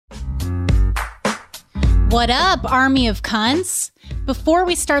What up, Army of Cunts? Before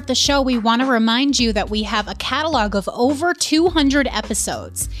we start the show, we want to remind you that we have a catalog of over 200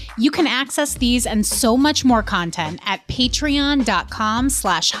 episodes. You can access these and so much more content at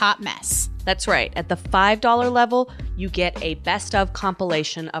patreon.com/hotmess. That's right. At the $5 level, you get a best of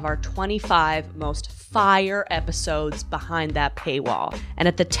compilation of our 25 most fire episodes behind that paywall. And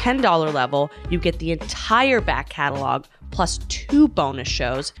at the $10 level, you get the entire back catalog plus 2 bonus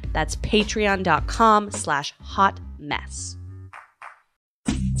shows. That's patreon.com/hotmess.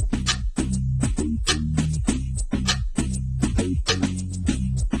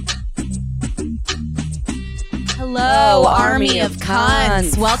 Hello, Army of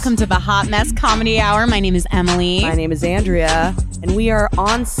Cunts. Welcome to the Hot Mess Comedy Hour. My name is Emily. My name is Andrea, and we are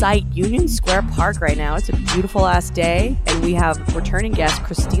on site Union Square Park right now. It's a beautiful ass day, and we have returning guest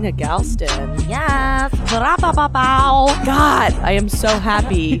Christina Galston. Yes. God, I am so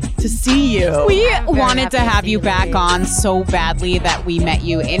happy to see you. We wanted to have you back on so badly that we met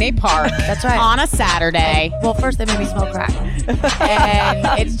you in a park. That's right. On a Saturday. Well, first they made me smoke crack.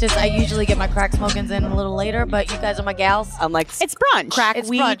 And it's just, I usually get my crack smokings in a little later, but you guys are my gals. I'm like, It's brunch. crack It's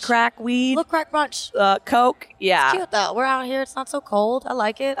weed, brunch. crack weed, Little crack brunch. Coke. Yeah. It's cute though. We're out here. It's not so cold. I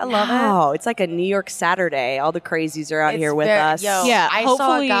like it. I love it. Oh, it's like a New York Saturday. All the crazies are out here with very- us. Yo, Yeah, I saw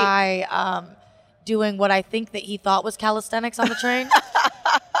hopefully- a guy doing what I think that he thought was calisthenics on the train.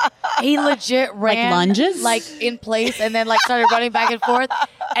 He legit ran lunges? like in place and then like started running back and forth.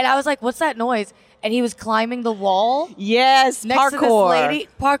 And I was like, what's that noise? And he was climbing the wall Yes, next to this parkour. lady.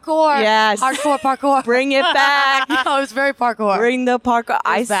 Parkour. Yes. Hardcore parkour. Bring it back. No, it was very parkour. Bring the parkour.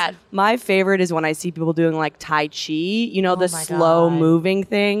 was bad. My favorite is when I see people doing like Tai Chi, you know, the my slow God. moving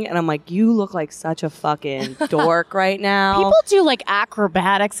thing. And I'm like, you look like such a fucking dork right now. People do like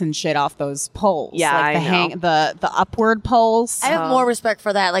acrobatics and shit off those poles. Yeah, like I know. the upward poles. I have more respect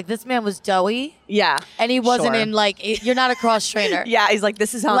for that. Like, this man was doughy, yeah. and he wasn't Sure. in, like, you're not a cross trainer. Yeah, he's like,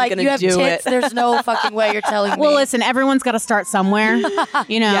 this is how Like, I'm you going have to do tits, it. there's no fucking way you're telling me. Well, listen, everyone's got to start somewhere.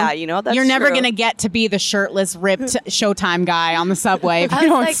 You know, Yeah, you know, that's you're never true. going to get to be the shirtless, ripped Showtime guy on the subway if I you was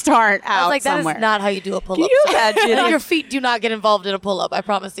don't like- start I out was like, that somewhere. is not how you do a pull-up. Can you imagine? Your feet do not get involved in a pull-up, I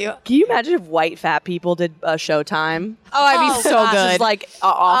promise you. Can you imagine if white fat people did Showtime? oh, I'd be Oh, so gosh. good. Just like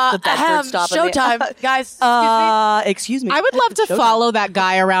off the Bedford stop. and Showtime, guys. Excuse me. I would love to Showtime. follow that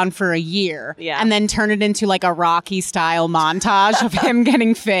guy around for a year, Yeah. and then turn it into like a Rocky style montage of him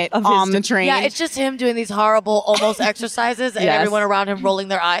getting fit Of on his the train. Yeah, it's just him doing these horrible almost exercises and Yes. everyone around him rolling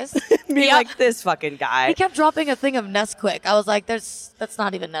their eyes. Be like this fucking guy. He kept dropping a thing of Nesquik. I was like, that's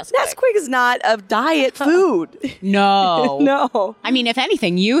not even Nesquik. Nesquik is not a diet food. no, No. I mean, if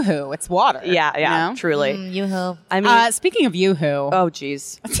anything, YooHoo, it's water. Yeah, yeah, you know? truly. Yoo-hoo. I mean, Speaking of YooHoo, oh,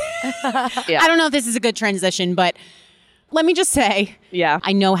 jeez. Yeah. I don't know if this is a good transition, but let me just say, Yeah.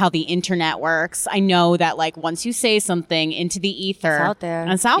 I know how the internet works. I know that like once you say something into the ether, It's out there.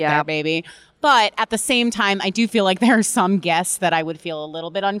 It's out Yeah. there, baby. But at the same time, I do feel like there are some guests that I would feel a little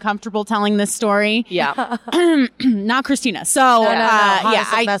bit uncomfortable telling this story. Yeah. Not Christina. So, No,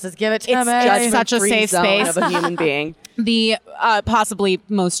 yeah, message. Give it to it's me. judgment- such a Judgment-free safe zone space. of a human being. the possibly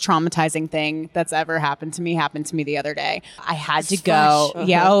most traumatizing thing that's ever happened to me happened to me the other day. I had to go. fresh.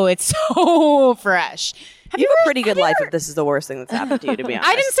 Yeah, oh, it's so fresh. You have a pretty good life if this is the worst thing that's happened to you, to be honest.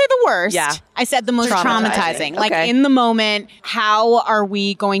 I didn't say the worst. Yeah. I said the most traumatizing. Traumatizing. Like Okay. in the moment, how are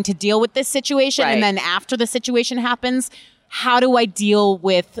we going to deal with this situation? Right. And then after the situation happens, how do I deal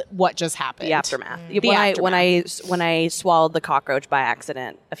with what just happened? The aftermath. The When I swallowed the cockroach by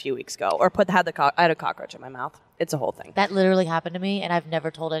accident a few weeks ago, or I had a cockroach in my mouth. It's a whole thing. That literally happened to me, and I've never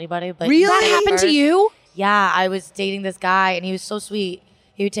told anybody. But Really? you That say it happened to first. you? Yeah, I was dating this guy, and he was so sweet.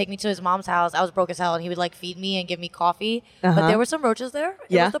 He would take me to his mom's house. I was broke as hell, and he would like feed me and give me coffee. But there were some roaches there. It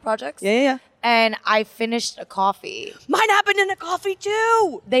Yeah. was the projects. Yeah. And I finished a coffee. Mine happened in a coffee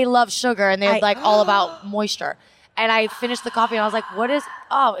too. They love sugar, and they're like all about moisture. And I finished the coffee, and I was like, "What is?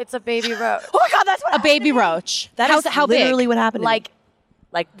 Oh, it's a baby roach. Oh my god, that's what A baby roach. That is how big? literally what happened. Like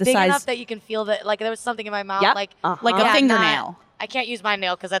like the big size. enough that you can feel that. Like there was something in my mouth. Yep. Like Like a yeah, fingernail. not- I can't use my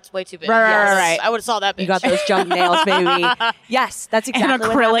nail because that's way too big. Right. I would have saw that. Bitch. You got those junk nails, baby. Yes, that's An exactly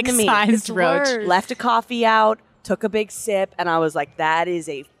what happened to me. acrylic-sized roach. worse. Left a coffee out, took a big sip, and I was like, "That is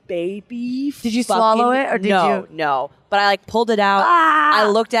a baby." Did you swallow it, or did no, you? No, but I like pulled it out. I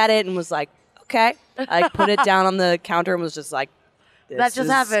looked at it and was like, "Okay." I put it down on the counter and was just like, That just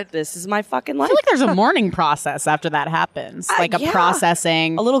happened. This is my fucking I life. feel like there's a mourning process after that happens. Like a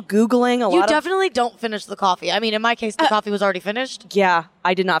processing. A little Googling. You definitely don't finish the coffee. I mean, in my case, the coffee was already finished. Yeah,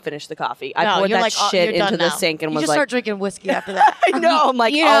 I did not finish the coffee. I poured you're that like, oh, shit you're into done the now. sink and you was just like, start drinking whiskey after that. I know. I'm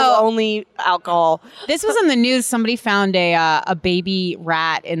like, only alcohol. This was in the news. Somebody found a baby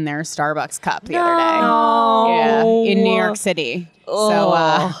rat in their Starbucks cup the other day. Yeah, in New York City. So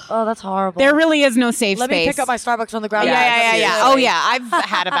Oh, that's horrible. there really is no safe Let space. me pick up my Starbucks from the ground. Yeah. Oh yeah, I've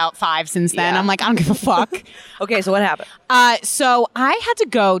had about 5 since then. Yeah. I'm like, I don't give a fuck. Okay, so what happened? So I had to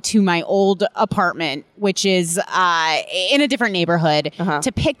go to my old apartment, which is in a different neighborhood,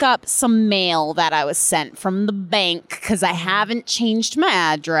 to pick up some mail that I was sent from the bank because I haven't changed my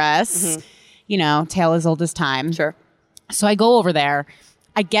address. You know, tale as old as time. Sure. So I go over there,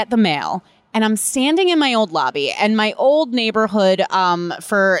 I get the mail, and I'm standing in my old lobby. And my old neighborhood,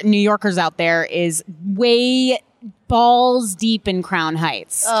 for New Yorkers out there, is way balls deep in Crown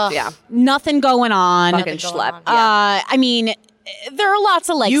Heights. Yeah. Nothing going on. Fucking schlep. I mean, there are lots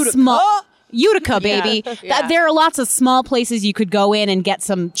of like small Utica, baby. Yeah. There are lots of small places you could go in and get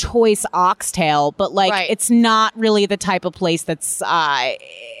some choice oxtail, but like it's not really the type of place that's like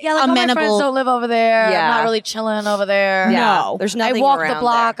all my friends amenable. don't live over there. Yeah. I'm not really chilling over there. No. There's I nothing walk around the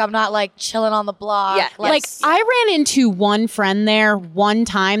block. there. I'm not like chilling on the block. Yeah. Like I ran into one friend there one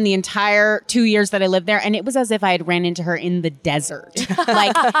time the entire 2 years that I lived there, and it was as if I had ran into her in the desert.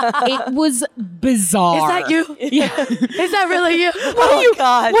 Like it was bizarre. Is that you? Yeah. Is that really you? Oh,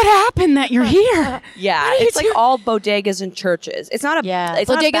 God. What happened that you're here? Yeah, it's like all bodegas and churches. It's not a it's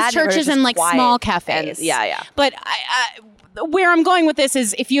not a bodegas, bad neighborhood, churches, it's just and like quiet. small cafes. And, yeah. But where I'm going with this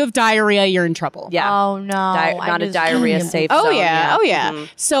is, if you have diarrhea, you're in trouble. Yeah. Oh no! Not a diarrhea safe Oh zone. yeah. Oh yeah. Mhm.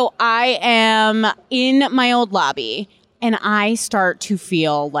 So I am in my old lobby, and I start to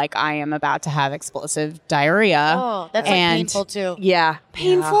feel like I am about to have explosive diarrhea. Oh, that's like and painful too. Yeah.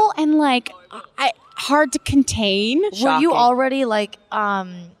 painful and like hard to contain. Were you already like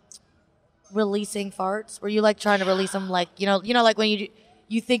releasing farts? Were you like trying to release them, like you know, like when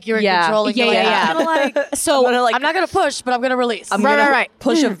you think you're in control and you're like, I'm gonna, like, So I'm not gonna push, but I'm gonna release. I'm gonna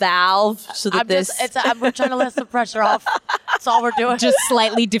push a valve so that we're trying to let some pressure off. That's all we're doing. just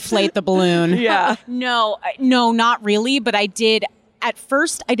slightly deflate the balloon. Yeah. No, not really. But I did. At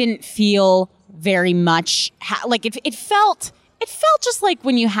first, I didn't feel very much. Like it felt. It felt just like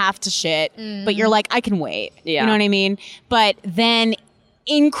when you have to shit, but you're like, I can wait. Yeah. You know what I mean? But then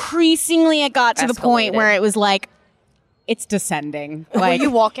increasingly it got to the point where it was like, it's descending. Like, Were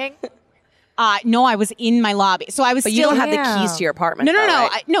you walking? No, I was in my lobby. So I was But still. you don't have the keys to your apartment. No. though,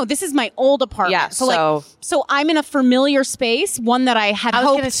 right? No, this is my old apartment. Yeah, So I'm in a familiar space, one that I had I was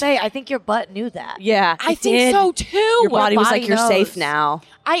hoped. gonna say, I think your butt knew that. Yeah. I it think did. so too. Your body was like, body you're safe knows. now.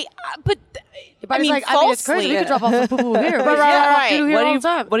 But Your body's like, I mean, it's crazy. We falsely. could drop off some poo-poo here. Right. Here all the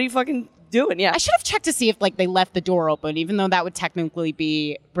time. What are you fucking doing? Yeah. I should have checked to see if like they left the door open, even though that would technically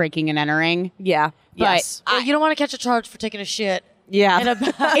be breaking and entering. Yeah. But Yes. Well, you don't want to catch a charge for taking a shit. Yeah.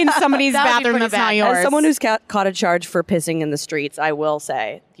 in somebody's That would be bathroom pretty that's not bad. yours. As someone who's caught a charge for pissing in the streets, I will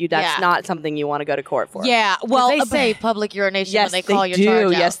say that's Yeah. not something you want to go to court for. Yeah, Well, well, they say public urination Yes, when they call they your do. charge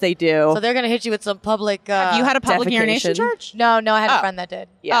out. Yes, they do. So they're gonna hit you with some public. you had a public urination defecation. charge? No, I had Oh. a friend that did.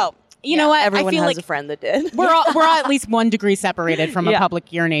 Yeah. Oh, you know what? Everyone I feel has like a friend that did. we're all at least 1 degree separated from a Yeah.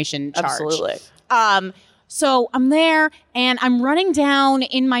 public urination charge. Absolutely. So I'm there and I'm running down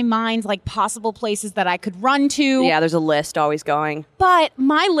in my mind like possible places that I could run to. Yeah, there's a list always going. But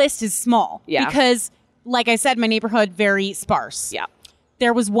my list is small. Yeah. Because, like I said, my neighborhood very sparse. Yeah.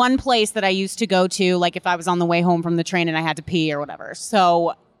 There was one place that I used to go to, like if I was on the way home from the train and I had to pee or whatever.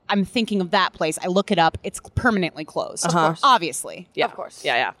 So I'm thinking of that place. I look it up. It's permanently closed. Obviously. Yeah. Of course.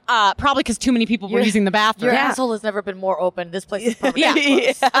 Yeah. Probably because too many people were using the bathroom. Your asshole has never been more open. This place is permanently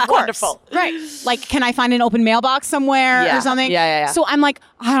Yeah. closed. Of course. Wonderful. Right. Like, can I find an open mailbox somewhere Yeah. or something? Yeah. So I'm like,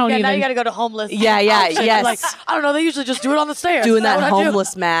 I don't Yeah, even. now you got to go to homeless. Yeah, outfit. yes. Like, I don't know. They usually just do it on the stairs. Doing Is that what I do?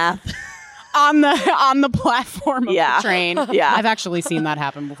 homeless math. on the platform of Yeah. the train. Yeah. I've actually seen that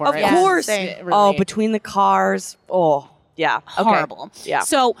happen before. Of It's course. really Oh, between the cars. Oh, yeah. Okay. horrible. Yeah.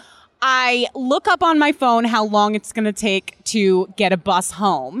 So I look up on my phone how long it's going to take to get a bus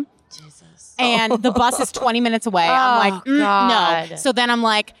home. Jesus. And the bus is 20 minutes away. I'm like, God. no. So then I'm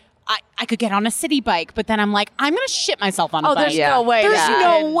like, I could get on a city bike, but then I'm like, I'm going to shit myself on a Oh, bike. there's no way. There's that no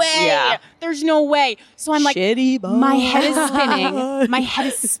happened. way. Yeah. There's no way. So I'm like, Shitty bus. my head is spinning. My head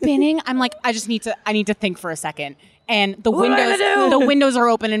is spinning. I'm like, I need to think for a second. And the What am I gonna do? the windows are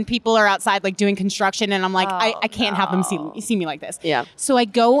open and people are outside like doing construction. And I'm like, I can't have them see me like this. Yeah. So I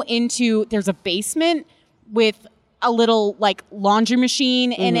go into, there's a basement with a little like laundry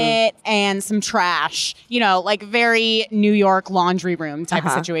machine in it and some trash, like very New York laundry room type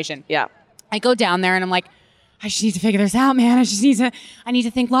of situation. Yeah. I go down there and I'm like, I just need to figure this out, man. I need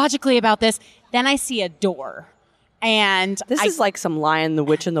to think logically about this. Then I see a door. And this is like some Lion, the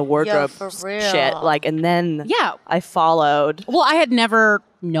Witch, and the Wardrobe for real. shit. Like, and then I followed. Well, I had never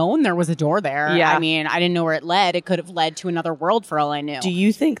known there was a door there. Yeah. I mean, I didn't know where it led. It could have led to another world for all I knew. Do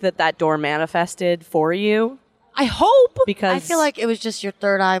you think that door manifested for you? I hope. Because I feel like it was just your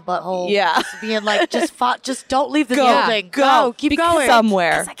third eye butthole. Yeah. Just being like, just don't leave the Go. building. Go. Keep going.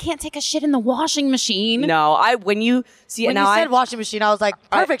 Somewhere. Because I can't take a shit in the washing machine. No, when you see it When now, you said washing machine, I was like,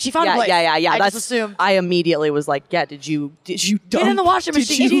 perfect. She found a place. Yeah. I That's, just assumed. I immediately was like, yeah. Did you Get in the washing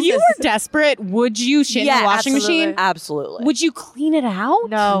machine. If you were desperate, would you shit in the washing machine? Absolutely. Would you clean it out?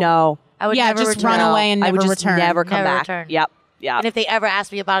 No. I would never just return. run away and I never would just return. never come Never back. return. Yep. Yeah. And if they ever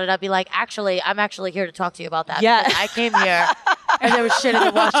asked me about it, I'd be like, actually, I'm actually here to talk to you about that. Yeah. Because I came here and there was shit in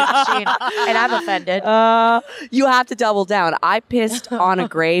the washing machine and I'm offended. You have to double down. I pissed on a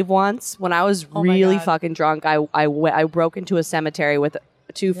grave once when I was really God. fucking drunk. I broke into a cemetery with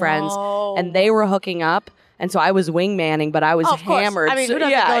two friends and they were hooking up. And so I was wingmanning, but I was Of course. hammered. I mean, So- who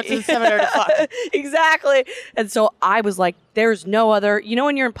doesn't go to the cemetery to fuck? Exactly. And so I was like, there's no other,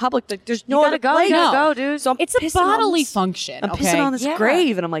 when you're in public, like, there's no other gotta go. place. You gotta go, dude. So I'm It's a pissing on bodily this- function. I'm okay? pissing on this Yeah.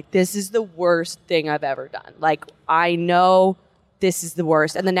 grave. And I'm like, this is the worst thing I've ever done. Like, I know this is the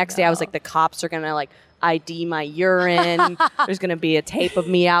worst. And the next day I was like, the cops are going to like ID my urine. There's going to be a tape of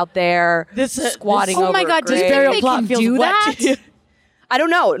me out there squatting over Oh my God, a do you grave. think they plot can feels do wet that? to you. I don't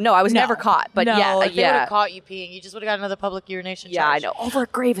know. No, I was never caught. But no, yeah, if they would yeah. have caught you peeing, you just would have got another public urination Yeah, I charge. know. Over a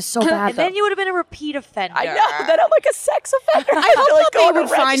grave is so bad. And then you would have been a repeat offender. I know. Then I'm like a sex offender. I feel hope going they to would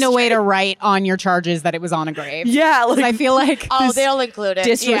find a way registry. to write on your charges that it was on a grave. Yeah, 'Cause like I feel like Oh, they'll include it.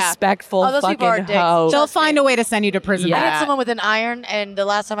 disrespectful Oh, those people are fucking dicks. hoe. they'll Trust find me. a way to send you to prison. Yeah. for I had that. someone with an iron, and the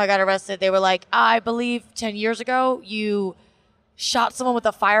last time I got arrested, they were like, I believe 10 years ago, you shot someone with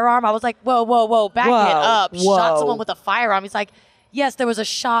a firearm. I was like, whoa, back it up. Whoa. Shot someone with a firearm. He's like, yes, there was a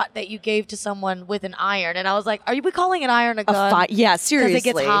shot that you gave to someone with an iron. And I was like, are we calling an iron a gun? Yeah, seriously. Because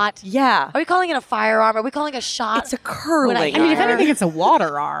it gets hot? Yeah. Are we calling it a firearm? Are we calling it a shot? It's a curling When I mean, if iron. anything, it's a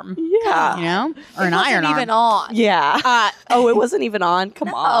water arm. Yeah. Or an it wasn't iron even arm. on. Yeah. Oh, it wasn't even on? Come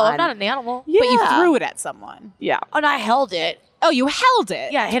Oh, on. I'm not an animal. Yeah. But you threw it at someone. Yeah. And I held it. Oh, you held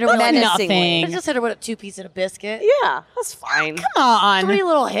it. Yeah, I hit her with That's like nothing. I just hit her with a 2-piece and a biscuit. Yeah, that's fine. Come on. 3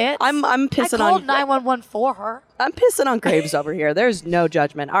 little hits. I'm I pissing called on 911 for her. I'm pissing on graves over here. There's no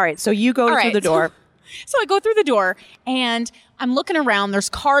judgment. All right, so you go All through right. the door. So I go through the door and I'm looking around. There's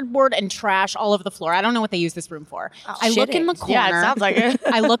cardboard and trash all over the floor. I don't know what they use this room for. I look in the corner. Yeah, it sounds like it.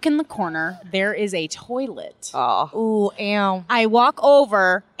 I look in the corner. There is a toilet. Oh. Ooh, ew. I walk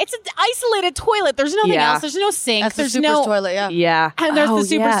over. It's an isolated toilet. There's nothing Yeah. else. There's no sink. That's the There's Super's no toilet, yeah. Yeah. And there's the Super's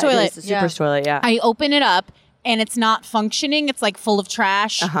yeah, toilet. It is the Super's Yeah. toilet, yeah. I open it up and it's not functioning. It's like full of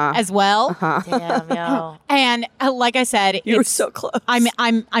trash as well. Damn, yo. And like I said, You were it's, so close.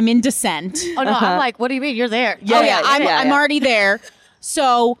 I'm in descent. Oh, no, I'm like, what do you mean? You're there. I'm already there.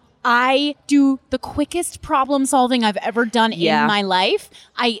 So I do the quickest problem solving I've ever done Yeah. in my life.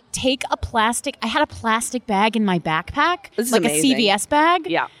 I take I had a plastic bag in my backpack, This is like amazing. a CVS bag.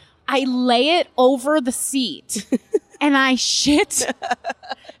 Yeah. I lay it over the seat and I shit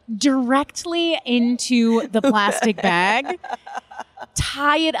directly into the plastic bag,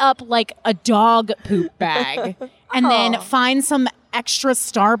 tie it up like a dog poop bag, and then find some extra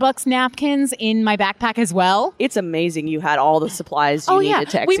Starbucks napkins in my backpack as well. It's amazing you had all the supplies you needed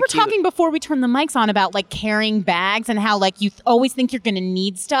to execute. We were talking before we turned the mics on about like carrying bags and how like you always think you're going to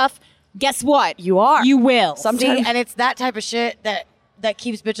need stuff. Guess what? You are. You will. Sometimes- See, and it's that type of shit that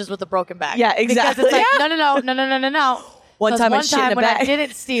keeps bitches with a broken back. Yeah, exactly. Because it's like, no. One 'Cause time I one shit in time a when I bag.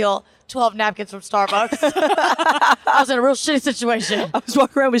 didn't steal 12 napkins from Starbucks, I was in a real shitty situation. I was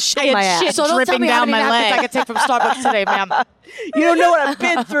walking around with shit in my ass. shit So don't tell dripping me how down many my napkins leg. I can take from Starbucks today, ma'am. You don't know what I've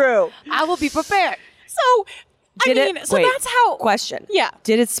been through. I will be prepared. So, Did I mean, it? so Wait, that's how. Question. Yeah.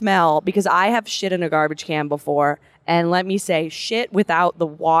 Did it smell? Because I have shit in a garbage can before. And let me say, shit without the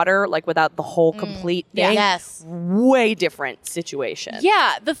water, like without the whole complete thing. Yes. Way different situation.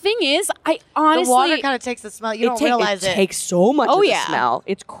 Yeah, the thing is, I honestly. The water kind of takes the smell. You don't realize it takes so much Oh, of the yeah. smell.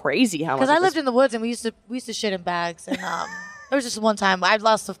 It's crazy how much. Because I of the lived in the woods and we used to shit in bags. And there was just one time I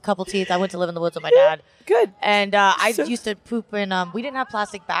lost a couple teeth. I went to live in the woods with my dad. Good. And I used to poop in. We didn't have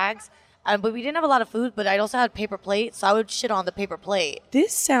plastic bags, but we didn't have a lot of food. But I also had paper plates, so I would shit on the paper plate.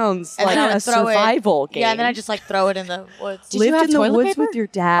 This sounds And like then I a would throw survival it. game. Yeah, and then I just like throw it in the woods. Did you lived have in the toilet woods paper? with your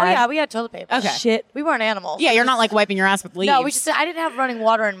dad. Oh yeah, we had toilet paper. Okay. Shit. We weren't animals. Yeah, you're not like wiping your ass with leaves. No, I didn't have running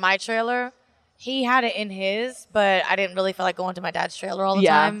water in my trailer. He had it in his, but I didn't really feel like going to my dad's trailer all the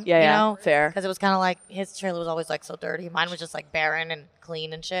time. Yeah, you know? fair. Because it was kind of like his trailer was always like so dirty. Mine was just like barren and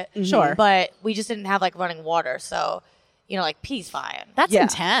clean and shit. Sure. But we just didn't have like running water, so like pea's fine. That's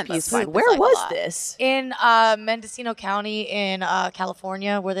intense. Pea's fine. Poop Where is, like, a was lot. this? In Mendocino County in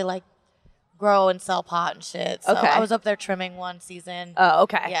California, where they like grow and sell pot and shit. So Okay. I was up there trimming one season. Oh,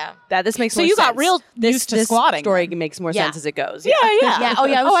 okay. Yeah. This makes So more you sense. got real used to this squatting story then. makes more Yeah. sense as it goes. Yeah. Yeah. Oh,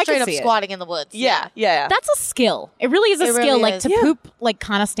 yeah. I was I straight can up see it. squatting in the woods. Yeah. That's a skill. It really is a It skill. really Like is. to poop, like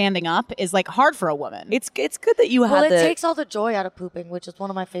kind of standing up is like hard for a woman. It's good that you Well, had it the takes all the joy out of pooping, which is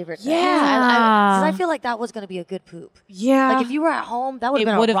one of my favorite things. Yeah. 'Cause I feel like that was going to be a good poop. yeah. Like if you were at home, that would It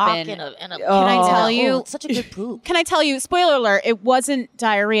have been a would've rock been. and a Can I tell oh, you? it's such a good poop. Can I tell you? Spoiler alert! It wasn't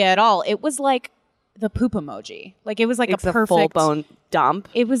diarrhea at all. It was like the poop emoji. Like it was like it's a perfect full bone dump.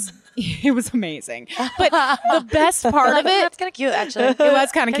 It was amazing. But the best part of it, That's kind of cute, actually. it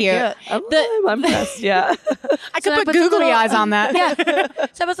was kind of cute. I'm impressed. Yeah. I could I put put some googly little- eyes on that. Yeah.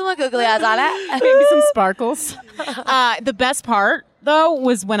 So I put some little googly eyes on it. Maybe some sparkles. The best part, though,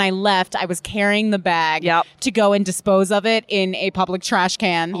 was when I left, I was carrying the bag Yep. to go and dispose of it in a public trash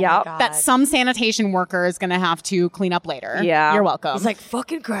can. Yep. God. That some sanitation worker is going to have to clean up later. Yeah. You're welcome. He's like,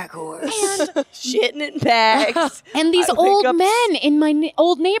 fucking crack horse. Shitting in bags. And these I wake old up- men in my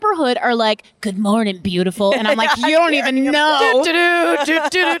old neighborhood are like, "Good morning, beautiful," and I'm like, "You don't even know.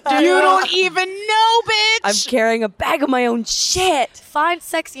 You don't even know, bitch." I'm carrying a bag of my own shit. Fine,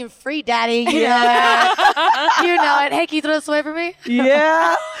 sexy, and free, daddy. You know it. You know it. Hey, can you throw this away for me?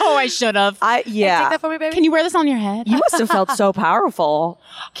 Yeah. Oh, I should have. Take that for me, baby. Can you wear this on your head? You must have felt so powerful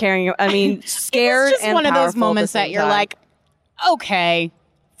carrying. I mean, scared. It's just and one of those powerful at the moments that same you're time. like, okay,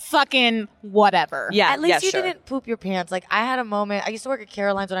 fucking whatever. Yeah. At least yeah, you sure. didn't poop your pants. Like I had a moment. I used to work at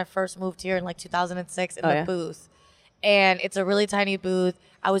Caroline's when I first moved here in like 2006 in the yeah? booth, and it's a really tiny booth.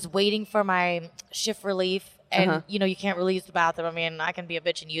 I was waiting for my shift relief, and you can't really use the bathroom. I mean, I can be a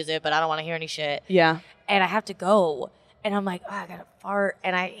bitch and use it, but I don't want to hear any shit. Yeah. And I have to go, and I'm like, oh, I gotta fart,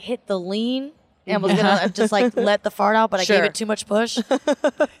 and I hit the lean. And I was gonna just like let the fart out, but I gave Sure. it too much push.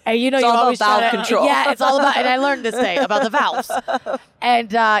 And you all always about valve try to- control. Yeah, it's all about. And I learned this day about the valves.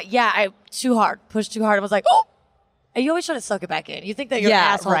 And I pushed too hard. I was like, oh. And you always try to suck it back in. You think that your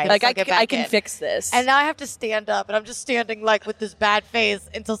asshole can Like suck it back I can in. fix this. And now I have to stand up, and I'm just standing like with this bad face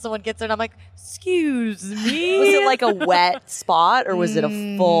until someone gets there, and I'm like, "Excuse me." was it like a wet spot or was it a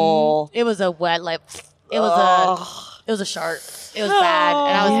full? It was a wet, like it was a shark. It was bad,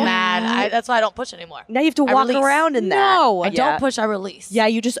 and I was mad. That's why I don't push anymore. Now you have to I walk release. around in that. No. I Yeah. don't push. I release. Yeah,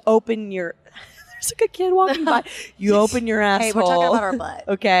 you just open your. There's like a kid walking by. You open your asshole. Hey, we're talking about our butt.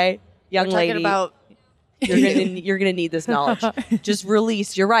 Okay, young We're lady. talking about you're gonna need this knowledge. Just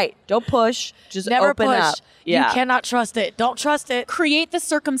release. You're right. Don't push. Just never open push. up. Yeah. You cannot trust it. Don't trust it. Create the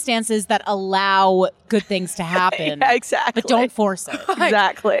circumstances that allow good things to happen. Yeah, exactly. But don't force it.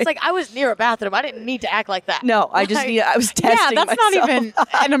 Exactly. It's like I was near a bathroom. I didn't need to act like that. no, I just Like, need. I was testing. Yeah, that's myself. not even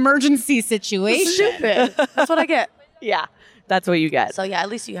an emergency situation. stupid. That's what I get. Yeah, that's what you get. So yeah, at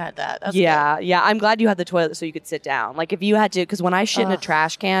least you had that. That's Yeah. I'm glad you had the toilet so you could sit down. Like if you had to, because when I shit in a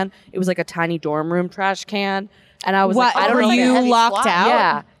trash can, it was like a tiny dorm room trash can, and I was What, like, I don't were know. like a you heavy locked squat. out?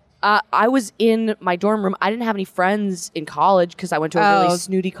 Yeah. I was in my dorm room. I didn't have any friends in college because I went to a Oh, really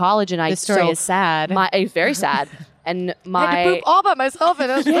snooty college, and This story is sad. It's very sad. And I had to poop all by myself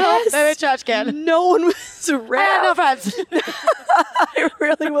in a Yes. trash can. no one was I had no around. friends. I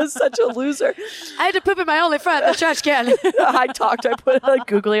really was such a loser. I had to poop in my only friend, the trash can. I put like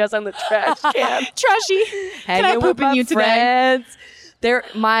googly eyes on the trash can. Trashy. Can I Hanging with poop in my you today? friends.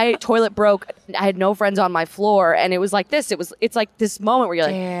 My toilet broke. I had no friends on my floor, and it was like this. It's like this moment where you're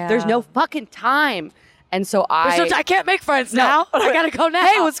like, Damn. "There's no fucking time," and so I can't make friends now. I gotta go now.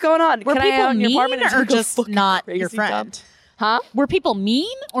 Hey, what's going on? Were Can I hang people out in your mean apartment and or go just fucking not crazy your friend? dumb? Huh? Were people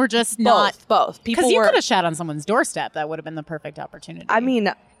mean or just not? Both. People Because you were. could have shat on someone's doorstep. That would have been the perfect opportunity. I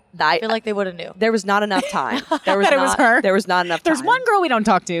mean, I feel like they would have knew. there was not enough time. There was That it was her? There was not enough time. there's one girl we don't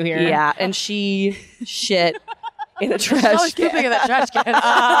talk to here. Yeah, and she shit in a I trash was can. pooping in that trash can.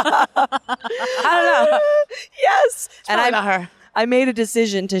 I don't know. Yes, and Probably not her. I made a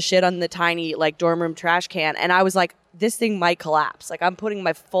decision to shit on the tiny like dorm room trash can, and I was like, this thing might collapse. Like I'm putting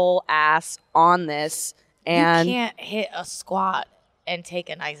my full ass on this, and You can't hit a squat and take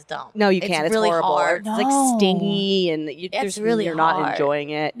a nice dump. no, you can't. It's really horrible. hard. It's like stingy, and you're not hard.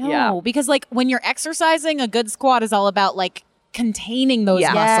 enjoying it. No, Yeah. because like when you're exercising, a good squat is all about like containing those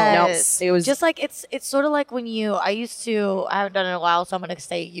Yeah. muscles. Yes. Nope. It was- just like it's sort of like when I haven't done it in a while, so I'm gonna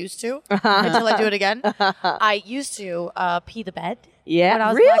say used to until I do it again. I used to pee the bed. Yeah, when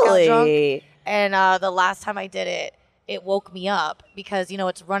I was blackout drunk. really. And the last time I did it, it woke me up because,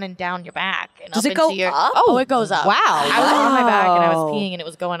 it's running down your back. And Does up it go into your, up? Oh, it goes up. Wow. I was on my back and I was peeing and it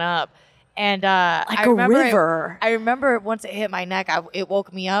was going up. And I remember river. I remember once it hit my neck, it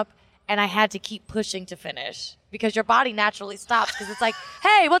woke me up and I had to keep pushing to finish. Because your body naturally stops because it's like,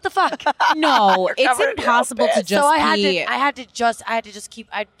 hey, what the fuck? No, it's impossible to just pee.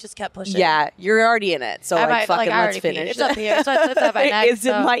 I just kept pushing. Yeah, you're already in it. So let's finish. It's up here. It's up my neck. It's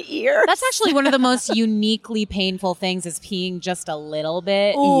in my ear. That's actually one of the most uniquely painful things is peeing just a little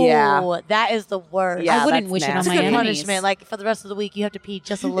bit. Ooh, Yeah. that is the worst. Yeah, I wouldn't that's wish it on nasty. my It's a good enemies. punishment. Like for the rest of the week, you have to pee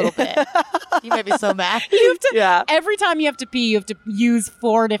just a little bit. You may be so mad. You have to, Yeah. Every time you have to pee, you have to use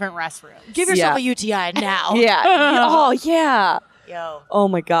 4 different restrooms. Give yourself a UTI now. Yeah. Oh, yeah. Yo. Oh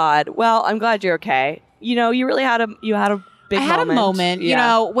my God. Well, I'm glad you're okay. You really had a big moment. I had a moment.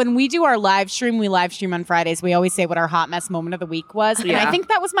 Yeah. When we do our live stream on Fridays, we always say what our hot mess moment of the week was. And Yeah. I think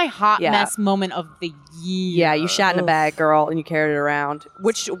that was my hot Yeah. mess moment of the year. Yeah, you shat in a bag, girl, and you carried it around.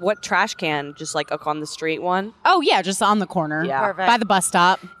 What trash can? Just like on the street one? Oh, yeah, just on the corner. Yeah. Perfect. By the bus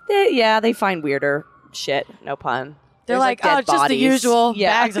stop. They find weirder shit. No pun. They're There's, like, dead it's just the bodies. usual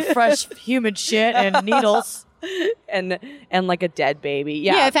Yeah. bags of fresh human shit and needles. and like a dead baby.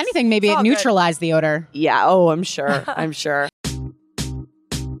 Yeah. Yeah, if anything, maybe It's it all good. neutralized the odor. Yeah. Oh, I'm sure. I'm sure.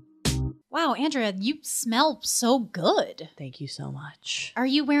 Wow, Andrea, you smell so good. Thank you so much. Are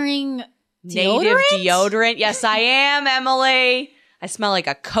you wearing Native deodorant? deodorant. Yes, I am, Emily. I smell like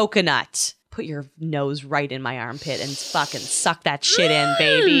a coconut. Put your nose right in my armpit and fucking suck that shit in,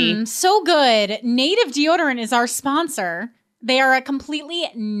 baby. So good. Native Deodorant is our sponsor. They are a completely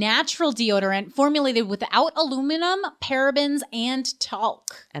natural deodorant formulated without aluminum, parabens, and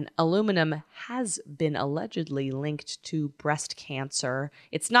talc. And aluminum has been allegedly linked to breast cancer.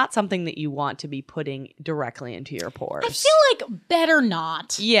 It's not something that you want to be putting directly into your pores. I feel like better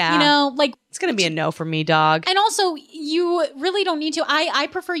not. Yeah. Like It's going to be a no for me, dog. and also you really don't need to. I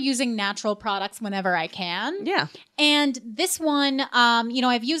prefer using natural products whenever I can. Yeah. And this one,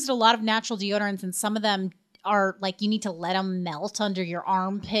 I've used a lot of natural deodorants and some of them are like you need to let them melt under your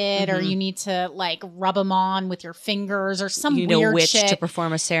armpit or you need to like rub them on with your fingers or some You need weird a witch shit. to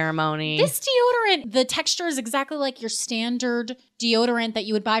perform a ceremony. This deodorant, the texture is exactly like your standard deodorant that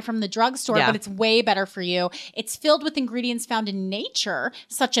you would buy from the drugstore, Yeah. but it's way better for you. It's filled with ingredients found in nature,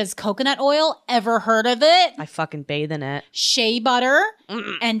 such as coconut oil. Ever heard of it? I fucking bathe in it. Shea butter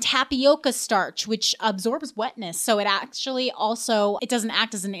and tapioca starch, which absorbs wetness. So it actually also, it doesn't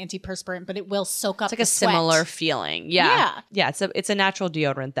act as an antiperspirant, but it will soak up It's like the a similar sweat. feeling. Yeah. Yeah. Yeah, it's a natural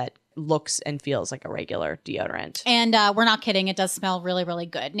deodorant that looks and feels like a regular deodorant. And we're not kidding. It does smell really, really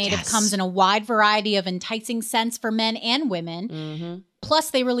good. Native Yes. comes in a wide variety of enticing scents for men and women. Mm-hmm.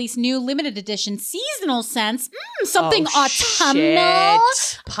 Plus, they release new limited edition seasonal scents. Something Oh, autumnal.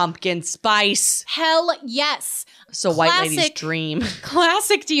 shit. Pumpkin spice. Hell yes. So white lady's Classic. dream.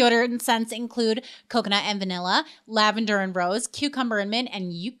 Classic deodorant scents include coconut and vanilla, lavender and rose, cucumber and mint,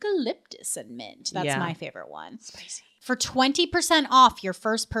 and eucalyptus and mint. That's Yeah. my favorite one. Spicy. For 20% off your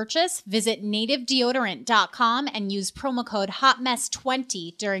first purchase, visit nativedeodorant.com and use promo code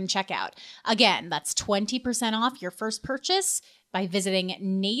HOTMESS20 during checkout. Again, that's 20% off your first purchase by visiting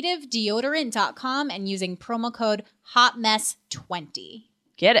nativedeodorant.com and using promo code HOTMESS20.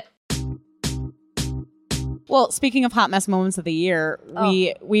 Get it. Well, speaking of hot mess moments of the year,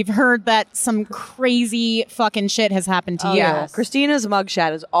 we've heard that some crazy fucking shit has happened to you. Yeah. Christina's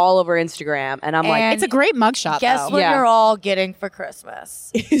mugshot is all over Instagram. And I'm like, And It's a great mugshot, Guess though. what Yeah. you're all getting for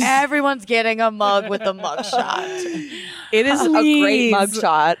Christmas? Everyone's getting a mug with a mug shot. it is a great Please.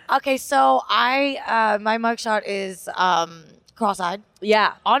 mugshot. Okay, so my mugshot is cross-eyed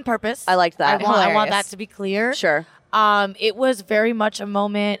Yeah. on purpose. I like that. I want Hilarious. that to be clear. Sure. It was very much a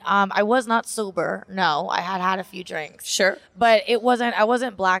moment. I was not sober. No, I had a few drinks. Sure. But I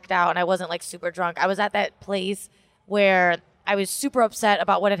wasn't blacked out and I wasn't like super drunk. I was at that place where I was super upset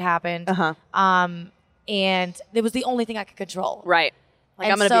about what had happened. Uh-huh. And it was the only thing I could control. Right. Like,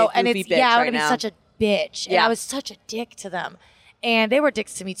 And I'm going so- to be a goofy it's, bitch yeah, I'm right gonna now. be such a bitch. And Yeah. I was such a dick to them. And they were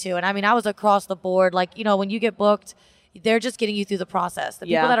dicks to me too. And I mean, I was across the board. Like, when you get booked, they're just getting you through the process. The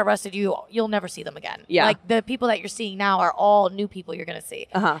Yeah. people that arrested you, you'll never see them again. Yeah. Like the people that you're seeing now are all new people you're going to see.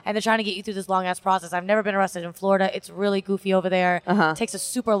 Uh-huh. And they're trying to get you through this long ass process. I've never been arrested in Florida. It's really goofy over there. Uh-huh. It takes a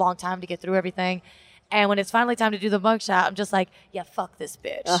super long time to get through everything. And when it's finally time to do the mugshot, I'm just like, yeah, fuck this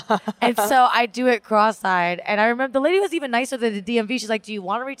bitch. And so I do it cross-eyed. And I remember the lady was even nicer than the DMV. She's like, do you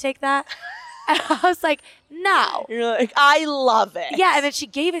want to retake that? And I was like, no. You're like, I love it. Yeah, and then she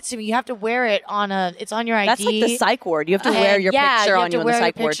gave it to me. You have to wear it it's on your ID. That's like the psych ward. You have to wear your Yeah, picture you have on to you on the wear your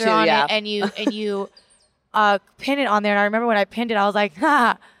psych ward picture too. on Yeah. it, and you pin it on there. And I remember when I pinned it, I was like,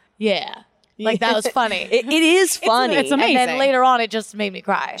 ha, yeah. Like, that was funny. It is funny. It's amazing. And then later on, it just made me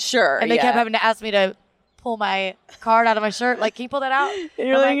cry. Sure, And they yeah. kept having to ask me to pull my card out of my shirt. Like, can you pull that out? And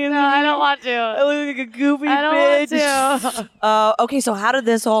you're I'm like, no, I don't want to. I look like a goofy I don't bitch. want to. Okay, so how did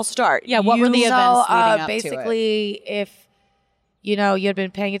this all start? Yeah, what were the events leading up to it? Basically, if you had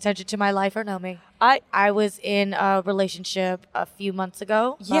been paying attention to my life or know me, I was in a relationship a few months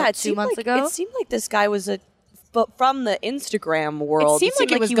ago. Yeah, about 2 months ago. It seemed like this guy was but from the Instagram world, It seemed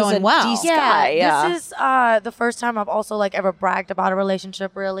like it was he going a well. decent guy. Yeah, this is the first time I've also like ever bragged about a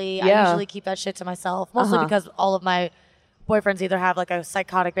relationship. Really, I Yeah. usually keep that shit to myself, mostly because all of my boyfriends either have like a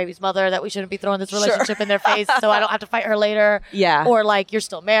psychotic baby's mother that we shouldn't be throwing this relationship in their face, so I don't have to fight her later. Yeah. Or like you're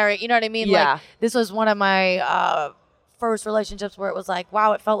still married. You know what I mean? Yeah. Like this was one of my first relationships where it was like,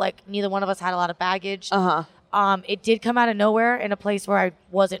 wow, it felt like neither one of us had a lot of baggage. It did come out of nowhere in a place where I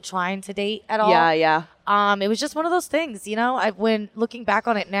wasn't trying to date at all. Yeah. It was just one of those things, when looking back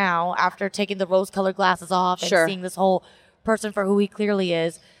on it now, after taking the rose-colored glasses off and Sure. seeing this whole person for who he clearly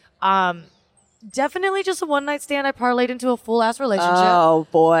is, definitely just a one-night stand. I parlayed into a full-ass relationship. Oh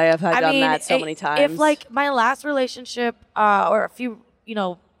boy, I've done that so many times. If like my last relationship, or a few,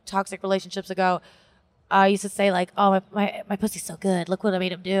 toxic relationships ago, I used to say like, oh, my pussy's so good. Look what I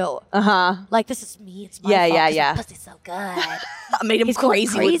made him do. Like, this is me. It's my fault 'cause my pussy's so good. I made him He's going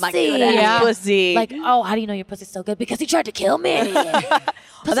crazy with my crazy. good ass Yeah. pussy. Like, oh, how do you know your pussy's so good? Because he tried to kill me.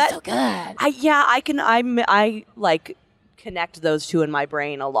 Pussy's so good. I like connect those two in my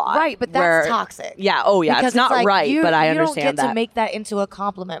brain a lot. Right, but that's toxic. Yeah. Oh yeah. Because it's not like right, but I understand you don't get that. to make that into a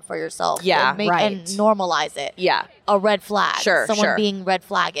compliment for yourself. Yeah, and right. and normalize it. Yeah. A red flag. Sure, Someone sure. being red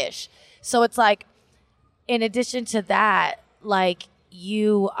flaggish. So it's like, in addition to that, like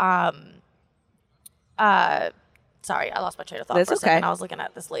you, sorry, I lost my train of thought That's for a second. okay. I was looking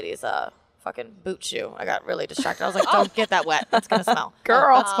at this lady's fucking boot shoe. I got really distracted. I was like, don't get that wet. That's gonna smell.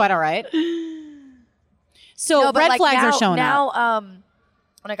 Girl, that's quite all right. So No, but red like flags are showing now, up.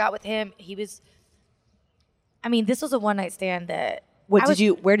 when I got with him, he was. I mean, this was a one night stand that. Where did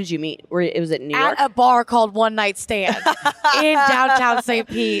you meet? It was at New York? At a bar called One Night Stand in downtown St.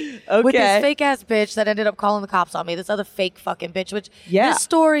 Pete with Okay. this fake ass bitch that ended up calling the cops on me. This other fake fucking bitch. Which Yeah. this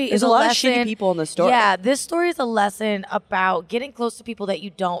story There's is a lot lesson, of shitty people in the story. Yeah, this story is a lesson about getting close to people that you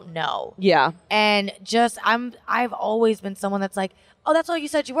don't know. Yeah. And just I've always been someone that's like, oh, that's all you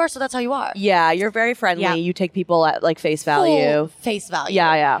said you were, so that's how you are. Yeah, you're very friendly. Yeah. You take people at like face value. Full face value.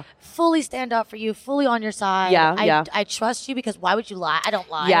 Yeah. Fully stand up for you, fully on your side. Yeah. I trust you because why would you lie? I don't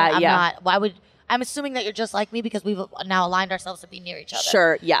lie. Yeah, I'm yeah. not. I'm assuming that you're just like me because we've now aligned ourselves to be near each other.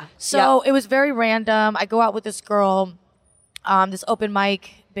 Sure. Yeah. So it was very random. I go out with this girl, this open mic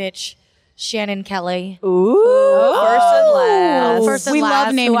bitch, Shannon Kelly. Ooh. First and last. First and We last,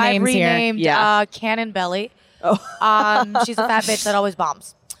 love naming who I've names here. renamed Yeah. Cannon Belly. Oh. She's a fat bitch that always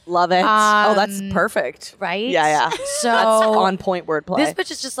bombs. Love it. Oh, that's perfect. Right? Yeah. So That's on point wordplay. this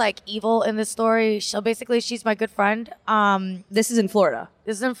bitch is just like evil in this story. So basically, she's my good friend. This is in Florida.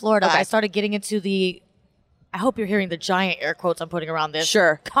 This is in Florida. Okay. I started getting into the. I hope you're hearing the giant air quotes I'm putting around this.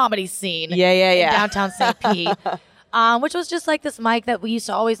 Sure. Comedy scene. Yeah. In downtown St. Pete, which was just like this mic that we used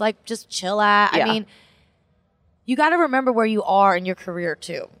to always like just chill at. Yeah. I mean, you got to remember where you are in your career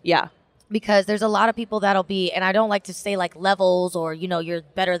too. Yeah. Because there's a lot of people that'll be, and I don't like to say like levels or, you're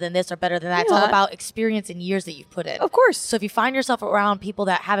better than this or better than that. It's all Yeah. about experience and years that you've put in. Of course. So if you find yourself around people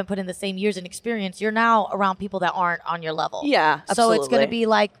that haven't put in the same years and experience, you're now around people that aren't on your level. Yeah, So it's going absolutely. to be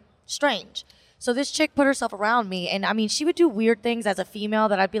like strange. So this chick put herself around me, and I mean, she would do weird things as a female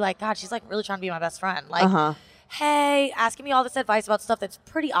that I'd be like, God, she's like really trying to be my best friend. Like, hey, asking me all this advice about stuff that's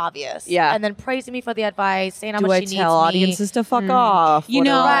pretty obvious. Yeah. And then praising me for the advice, saying how Do much I she needs tell me. audiences to fuck off? You What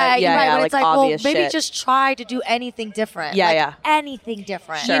know- do I- Right, yeah, right. yeah, But like it's like, well, obvious maybe shit. just try to do anything different. Yeah, Like, yeah. anything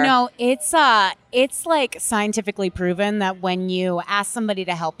different. Sure. You know, it's like scientifically proven that when you ask somebody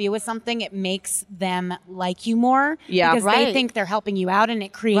to help you with something, it makes them like you more. Yeah. Because they Right. think they're helping you out, and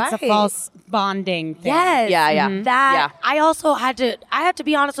it creates a Right. false bonding thing. Yes. Yeah. That Yeah. I also had to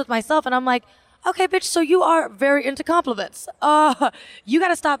be honest with myself, and I'm like, okay, bitch, so you are very into compliments. You got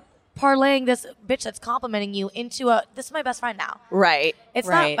to stop parlaying this bitch that's complimenting you into this is my best friend now. Right. It's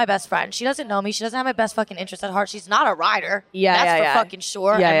Right. not my best friend. She doesn't know me. She doesn't have my best fucking interest at heart. She's not a rider. Yeah, That's yeah, for yeah. fucking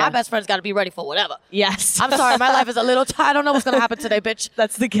sure. Yeah, and yeah. my best friend's got to be ready for whatever. Yes. I'm sorry, my life is a little I don't know what's going to happen today, bitch.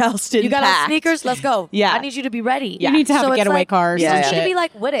 That's the Galston You got on pact. sneakers? Let's go. Yeah. I need you to be ready. You need to have a it's getaway like, car or You some just need shit. to be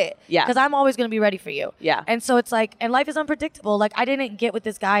like with it. Yeah. Because I'm always going to be ready for you. Yeah. And so it's like, and life is unpredictable. Like I didn't get with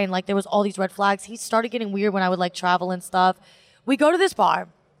this guy and like there was all these red flags. He started getting weird when I would like travel and stuff. We go to this bar.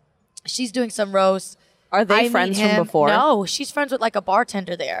 She's doing some roast. Are they I meet friends from him. before? No, she's friends with like a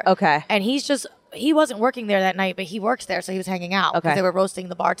bartender there. Okay. And he's just he wasn't working there that night, but he works there, so he was hanging out because they were roasting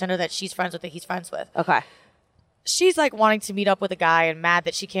the bartender that she's friends with, that he's friends with. Okay. She's like wanting to meet up with a guy and mad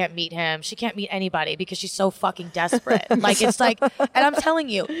that she can't meet him. She can't meet anybody because she's so fucking desperate. Like, it's like, and I'm telling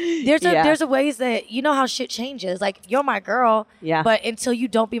you, there's a ways that, you know how shit changes. Like, you're my girl, but until you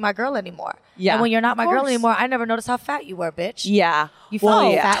don't be my girl anymore. Yeah. And when you're not my girl anymore, I never noticed how fat you were, bitch. Yeah. You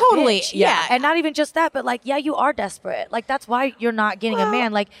felt fat, totally. Bitch. Yeah. And not even just that, but like, yeah, you are desperate. Like, that's why you're not getting a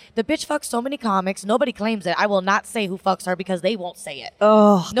man. Like, the bitch fucks so many comics. Nobody claims it. I will not say who fucks her because they won't say it.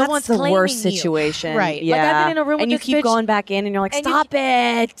 Oh, no that's one's the claiming worst you. situation. Right. Yeah. Like, I've been in a room with and you this keep bitch, going back in and you're like, stop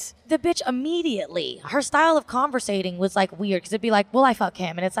it. The bitch immediately, her style of conversating was like weird because it'd be like, well, I fuck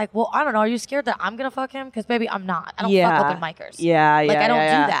him. And it's like, well, I don't know. Are you scared that I'm going to fuck him? Because baby, I'm not. I don't fuck open micers. Yeah, Like, I don't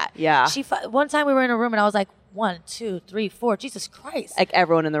do that. Yeah. One time we were in a room and I was like, 1, 2, 3, 4. Jesus Christ. Like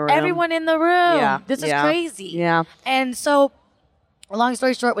everyone in the room. Everyone in the room. Yeah. This is crazy. Yeah. And so, long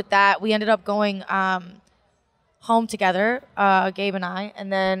story short with that, we ended up going home together, Gabe and I,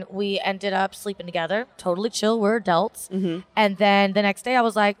 and then we ended up sleeping together. Totally chill. We're adults. Mm-hmm. And then the next day I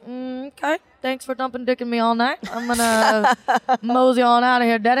was like, okay, thanks for dumping dick in me all night. I'm going to mosey on out of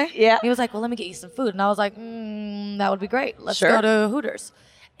here, daddy. Yeah. He was like, well, let me get you some food. And I was like, that would be great. Let's Sure. go to Hooters.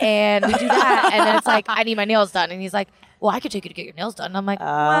 And we do that. And then it's like, I need my nails done. And he's like, well, I could take you to get your nails done. And I'm like,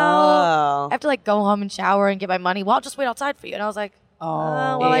 well, I have to like go home and shower and get my money. Well, I'll just wait outside for you. And I was like,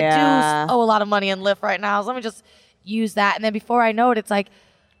 well, I do owe a lot of money in Lyft right now. So let me just use that. And then before I know it, it's like,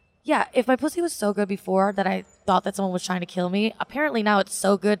 yeah, if my pussy was so good before that I thought that someone was trying to kill me, apparently now it's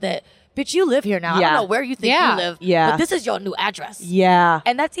so good that, bitch, you live here now. I don't know where you think you live, but this is your new address. Yeah.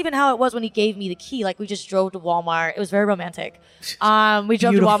 And that's even how it was when he gave me the key. Like, we just drove to Walmart. It was very romantic. We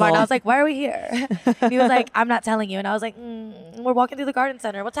drove to Walmart and I was like, why are we here? He was like, I'm not telling you. And I was like, we're walking through the garden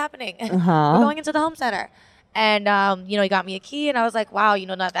center. What's happening? We're going into the home center. And, he got me a key and I was like, wow,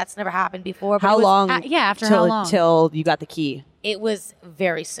 that's never happened before. But how long? After how long? Till you got the key? It was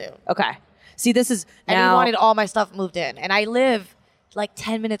very soon. Okay. See, this is and now. he wanted all my stuff moved in. And I live like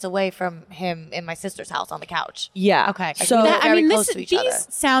 10 minutes away from him in my sister's house on the couch. Yeah. Okay. So these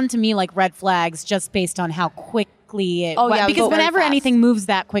sound to me like red flags just based on how quickly it went. because whenever anything moves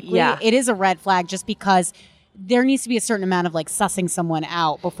that quickly, it is a red flag just because there needs to be a certain amount of like sussing someone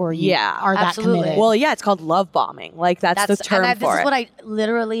out before you are that committed. Well, yeah, it's called love bombing. Like that's the term for it. This is what I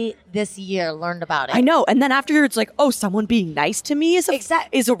literally this year learned about it. I know. And then after it's like, oh, someone being nice to me is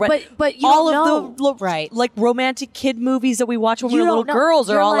a red. But you all don't of the like romantic kid movies that we watch when we were little girls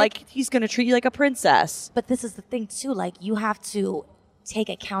are all like, he's gonna treat you like a princess. But this is the thing too. Like, you have to take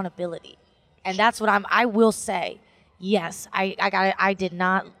accountability, and that's what I will say. Yes, I got it. I did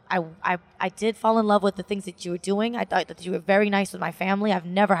not. I did fall in love with the things that you were doing. I thought that you were very nice with my family. I've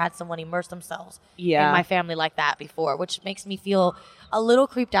never had someone immerse themselves in my family like that before, which makes me feel a little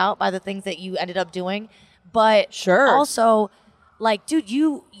creeped out by the things that you ended up doing. But also, like, dude,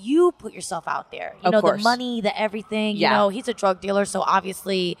 you put yourself out there. You know, the money, the everything. You know, he's a drug dealer, so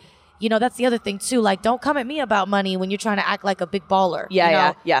obviously, that's the other thing too. Like, don't come at me about money when you're trying to act like a big baller.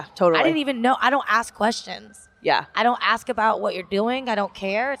 Yeah, totally. I didn't even know. I don't ask questions. Yeah. I don't ask about what you're doing. I don't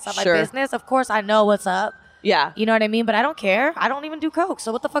care. It's not my business. Of course, I know what's up. Yeah. You know what I mean? But I don't care. I don't even do coke.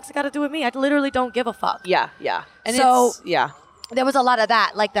 So what the fuck's it got to do with me? I literally don't give a fuck. Yeah. And so there was a lot of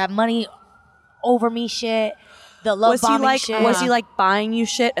that, like that money over me shit, the love bombing shit. Was he like buying you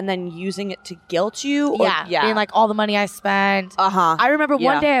shit and then using it to guilt you? Or, Being like all the money I spent. I remember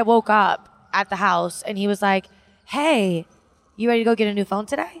one day I woke up at the house and he was like, hey, you ready to go get a new phone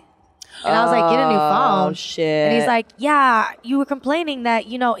today? And I was like, get a new phone. Oh, shit. And he's like, yeah, you were complaining that,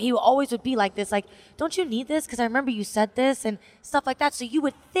 he always would be like this. Like, don't you need this? Because I remember you said this and stuff like that. So you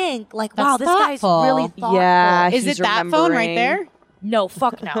would think, like, wow, this guy's really thoughtful. Yeah, is it that phone right there? No,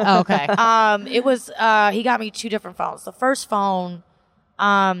 fuck no. Oh, okay. It was, he got me 2 different phones. The first phone,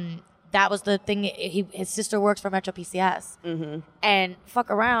 that was the thing. His sister works for Metro PCS. Mm-hmm. And fuck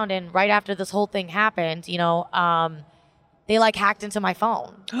around. And right after this whole thing happened, they like hacked into my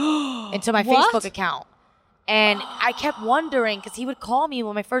phone, into my Facebook account. And I kept wondering, because he would call me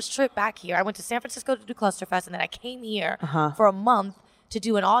on my first trip back here. I went to San Francisco to do Clusterfest, and then I came here for a month to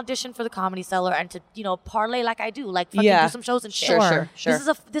do an audition for the Comedy Cellar and to, parlay like I do, like fucking do some shows and shit. Sure.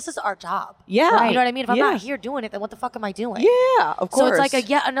 This is our job. Yeah. Right? You know what I mean? If I'm not here doing it, then what the fuck am I doing? Yeah, of course. So it's like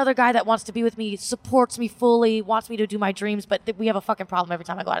yet another guy that wants to be with me, supports me fully, wants me to do my dreams, but we have a fucking problem every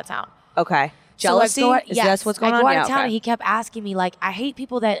time I go out of town. Okay. Jealousy? Is that what's going on? I go out of town and he kept asking me, like, I hate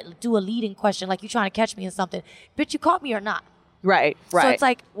people that do a leading question, like you trying to catch me in something. Bitch, you caught me or not? Right. So it's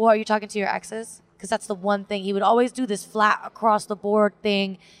like, well, are you talking to your exes? Because that's the one thing. He would always do this flat across the board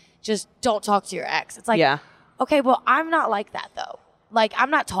thing. Just don't talk to your ex. It's like, okay, well, I'm not like that though. Like, I'm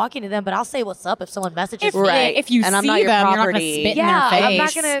not talking to them, but I'll say what's up if someone messages me. Right. If you and I'm see not your them, you're not going to property. spit Yeah, in their I'm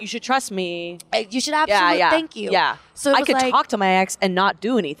face. not gonna- You should trust me. You should absolutely thank you. Yeah. So it I was could like, talk to my ex and not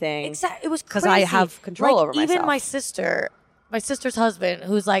do anything. Exactly. It was crazy. Because I have control over myself. Even my sister's husband,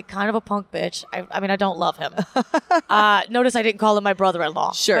 who's like kind of a punk bitch. I mean, I don't love him. Notice I didn't call him my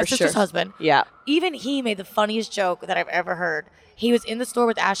brother-in-law. Sure, My sister's sure. husband. Yeah. Even he made the funniest joke that I've ever heard. He was in the store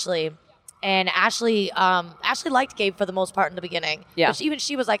with Ashley, and Ashley liked Gabe for the most part in the beginning. Yeah. But even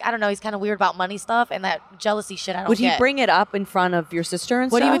she was like, I don't know, he's kind of weird about money stuff and that jealousy shit I don't Would he get. bring it up in front of your sister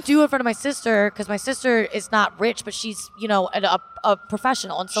and What stuff? he would do in front of my sister, because my sister is not rich, but she's, a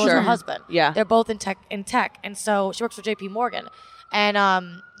professional, and so is her Sure. husband. Yeah. They're both in tech, and so she works for JP Morgan. And,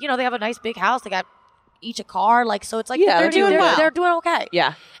 they have a nice big house. They got each a car. Like, so it's like, Yeah, they're doing well. They're doing okay.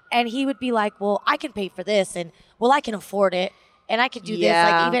 Yeah. And he would be like, well, I can pay for this, and, well, I can afford it, and I can do this.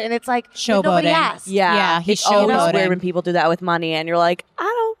 Yeah. Like, and it's like, but nobody Showboating. asked. Yeah, he's It's always showboating. weird when people do that with money and you're like, I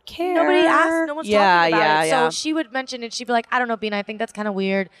don't care. Nobody asked. No one's talking about it. Yeah. So she would mention it. She'd be like, I don't know, Bean, I think that's kind of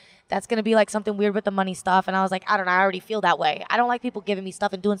weird. That's going to be like something weird with the money stuff. And I was like, I don't know. I already feel that way. I don't like people giving me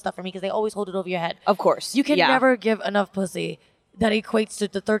stuff and doing stuff for me because they always hold it over your head. Of course. You can Yeah. never give enough pussy that equates to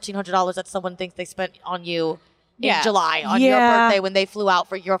the $1,300 that someone thinks they spent on you in July on your Yeah. birthday when they flew out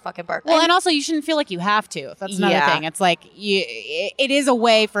for your fucking birthday. Well, and also you shouldn't feel like you have to. That's another Yeah. thing. It's like it is a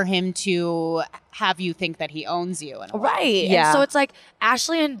way for him to have you think that he owns you. In a way. Right. Yeah. And so it's like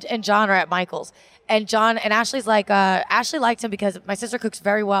Ashley and John are at Michael's. And Ashley's like, Ashley liked him because my sister cooks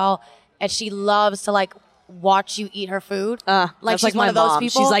very well and she loves to like watch you eat her food. That's she's like one my of those mom.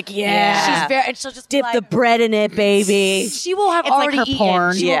 people. She's like, yeah. She's very, and she'll just be Dip like, the bread in it, baby. she will have It's like already her eaten.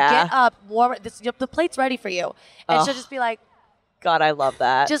 porn. She Yeah. will get up, warm the plate's ready for you. And she'll just be like, God, I love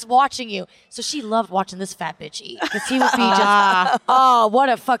that. just watching you. So she loved watching this fat bitch eat because he would be just, oh, what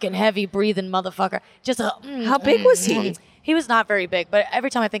a fucking heavy breathing motherfucker. Just a. How big was he? He was not very big, but every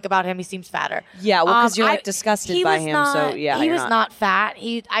time I think about him, he seems fatter. Yeah, well, because you're like disgusted he by was him, not- so yeah, he you're was not fat.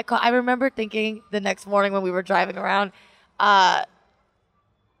 I remember thinking the next morning when we were driving around,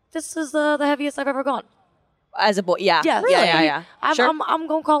 this is the heaviest I've ever gone. As a boy, yeah, Yeah, yeah. I'm, Sure. I'm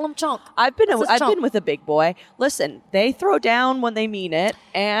gonna call him Chunk. I've been This is I've chunk. been with a big boy. Listen, they throw down when they mean it,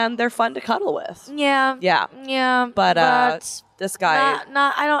 and they're fun to cuddle with. Yeah, Yeah, but this guy,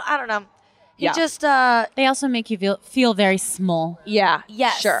 I don't know. He Yeah. just They also make you feel very small. yeah,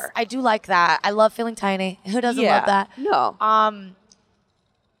 yes, sure, I do like that. I love feeling tiny. Who doesn't yeah. love that? No,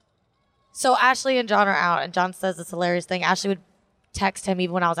 So Ashley and John are out, and John says this hilarious thing. Ashley would text him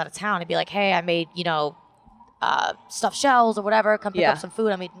even when I was out of town and be like, "Hey, I made stuffed shells or whatever. Come pick Yeah. up some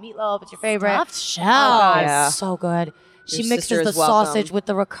food. I made meatloaf. It's your favorite." Stuffed Oh shell. God, Yeah. it's so good. She Your mixes sister the is welcome. sausage with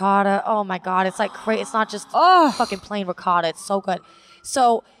the ricotta. Oh my God, it's like crazy. It's not just fucking plain ricotta. It's so good.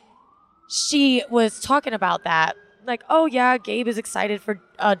 So she was talking about that. Like, oh yeah, Gabe is excited for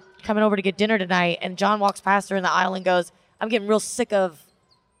coming over to get dinner tonight. And John walks past her in the aisle and goes, "I'm getting real sick of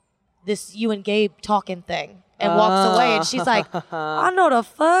this you and Gabe talking thing," and walks away. And she's like, "I know the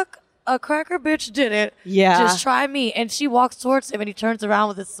fuck a cracker bitch did it. Yeah. Just try me." And she walks towards him and he turns around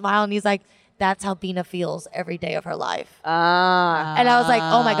with a smile and he's like, "That's how Bina feels every day of her life." And I was like,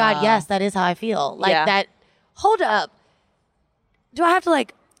 oh my God, yes, that is how I feel. Like Yeah. that. Hold up. Do I have to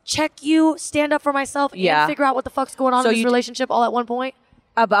like check you, stand up for myself, Yeah. and figure out what the fuck's going on So in this you- relationship all at one point?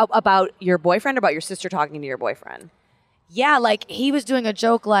 about your boyfriend, or about your sister talking to your boyfriend? Yeah, like he was doing a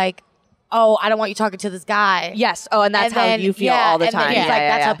joke like, "Oh, I don't want you talking to this guy." Yes. Oh, and that's And how then- you feel yeah, all the and then time. he's like,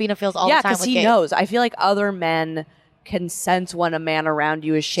 "That's how Bina feels all the time." because with he Gabe. knows. I feel like other men can sense when a man around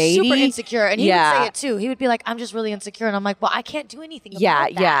you is shady. Super insecure. And he Yeah. would say it too. He would be like, "I'm just really insecure." And I'm like, "Well, I can't do anything about Yeah,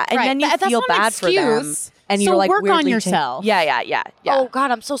 that." yeah. And Right. then you That's feel not an bad for them. excuse. And So you're like, work on weirdly yourself. Yeah. Oh God,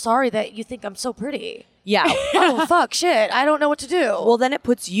 I'm so sorry that you think I'm so pretty. Yeah. Oh fuck, shit. I don't know what to do. Well, then it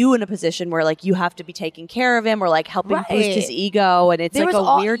puts you in a position where like you have to be taking care of him or like helping boost his Right. ego, and it's There like was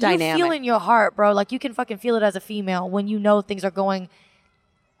a weird you dynamic. feel in your heart, bro. Like you can fucking feel it as a female when you know things are going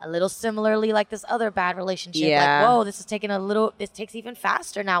a little similarly like this other bad relationship. Yeah. Like, whoa, this is taking this takes even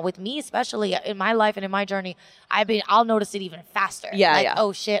faster now with me, especially in my life and in my journey. I'll notice it even faster. Yeah, like, yeah.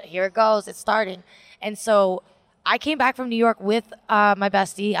 oh shit, here it goes. It's starting. And so I came back from New York with my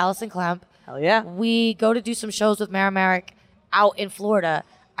bestie, Allison Klemp. Hell yeah. We go to do some shows with Merrick out in Florida.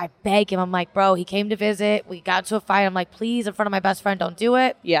 I beg him. I'm like, bro, he came to visit. We got into a fight. I'm like, please, in front of my best friend, don't do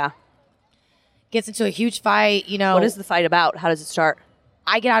it. Yeah. Gets into a huge fight. What is the fight about? How does it start?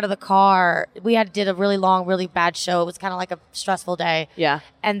 I get out of the car. We did a really long, really bad show. It was kind of like a stressful day. Yeah.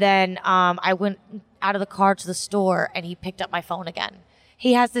 And then I went out of the car to the store, and he picked up my phone again.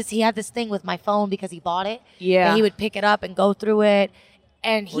 He had this thing with my phone because he bought it. Yeah. And he would pick it up and go through it.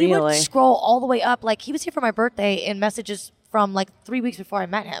 And he would Really? scroll all the way up. Like, he was here for my birthday, and messages from like 3 weeks before I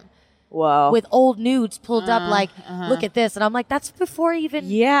met him. Whoa. With old nudes pulled up, like, look at this. And I'm like, that's before even.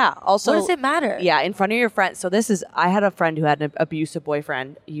 Yeah. Also, what does it matter? Yeah. In front of your friends. So I had a friend who had an abusive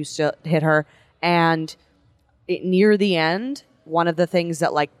boyfriend, used to hit her. And near the end, one of the things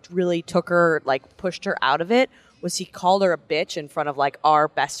that like really took her, like pushed her out of it was he called her a bitch in front of like our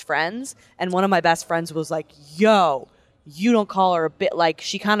best friends. And one of my best friends was like, yo, you don't call her a bit. Like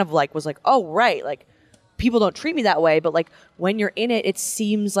she kind of like was like, oh, right. Like, people don't treat me that way, but like when you're in it, it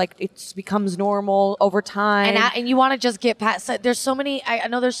seems like it becomes normal over time. And you want to just get past. There's so many. I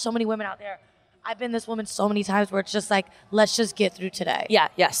know there's so many women out there. I've been this woman so many times where it's just like, let's just get through today. Yeah.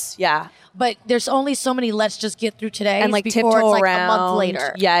 Yes. Yeah. But there's only so many let's just get through today and like before tiptoe it's like around. a month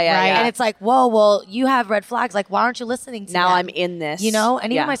later. Yeah. Right. Yeah. And it's like, whoa, well, you have red flags. Like, why aren't you listening to now them? I'm in this. You know?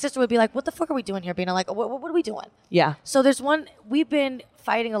 And even my sister would be like, what the fuck are we doing here? Being like, what are we doing? Yeah. So there's one. We've been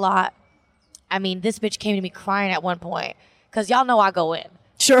fighting a lot. I mean, this bitch came to me crying at one point because y'all know I go in.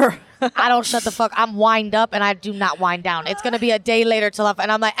 Sure. I don't shut the fuck. I'm wind up and I do not wind down. It's going to be a day later till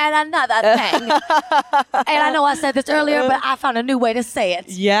and I'm like, and another thing. And I know I said this earlier, but I found a new way to say it.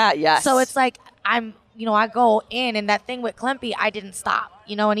 Yeah. Yes. So it's like, I go in, and that thing with Klempy, I didn't stop,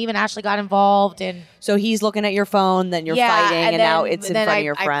 and even Ashley got involved. And so he's looking at your phone, then you're fighting, and now it's in front of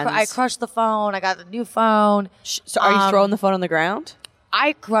your friends. I crushed the phone. I got the new phone. So are you throwing the phone on the ground?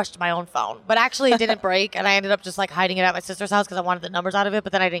 I crushed my own phone, but actually it didn't break, and I ended up just like hiding it at my sister's house because I wanted the numbers out of it,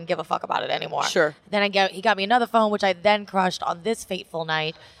 but then I didn't give a fuck about it anymore. Sure. Then he got me another phone, which I then crushed on this fateful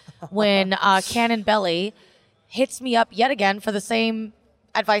night when Cannon Belly hits me up yet again for the same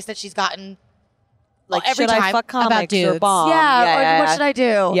advice that she's gotten like every should time I fuck comics about dudes. or bomb? Yeah, what should I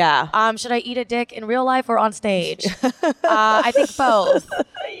do? Yeah. Should I eat a dick in real life or on stage? I think both.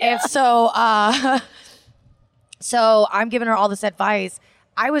 And so I'm giving her all this advice.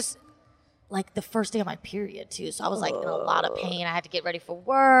 I was like the first day of my period too. So I was like in a lot of pain. I had to get ready for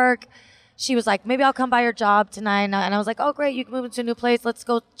work. She was like, maybe I'll come by your job tonight. And I was like, oh, great. You can move into a new place. Let's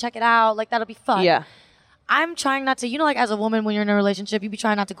go check it out. Like, that'll be fun. Yeah. I'm trying not to, like as a woman, when you're in a relationship, you be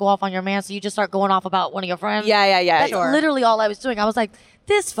trying not to go off on your man. So you just start going off about one of your friends. Yeah. That's literally all I was doing. I was like,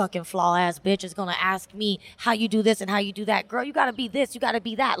 this fucking flaw ass bitch is going to ask me how you do this and how you do that. Girl, you got to be this. You got to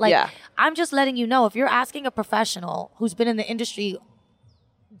be that. Like, I'm just letting you know, if you're asking a professional who's been in the industry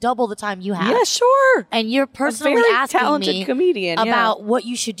double the time you have. Yeah, sure. And you're personally asking talented me comedian, about what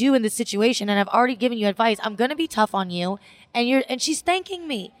you should do in this situation, and I've already given you advice. I'm going to be tough on you. And she's thanking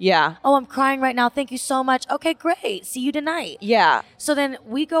me. Yeah. Oh, I'm crying right now. Thank you so much. Okay, great. See you tonight. Yeah. So then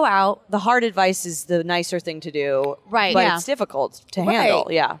we go out. The hard advice is the nicer thing to do. Right. But it's difficult to handle.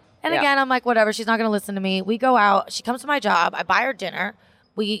 Yeah. And again, I'm like, whatever. She's not going to listen to me. We go out. She comes to my job. I buy her dinner.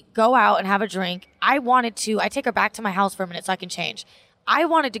 We go out and have a drink. I take her back to my house for a minute so I can change. I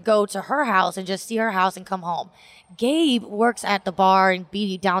wanted to go to her house and just see her house and come home. Gabe works at the bar and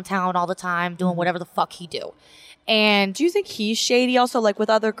be downtown all the time doing whatever the fuck he do. And do you think he's shady also, like with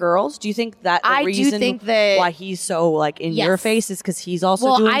other girls? Do you think that the reason why he's so like in your face is because he's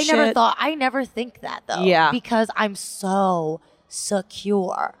also doing shit? I never think that though. Yeah. Because I'm so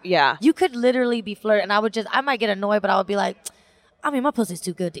secure. Yeah. You could literally be flirting and I might get annoyed, but I would be like, I mean, my pussy's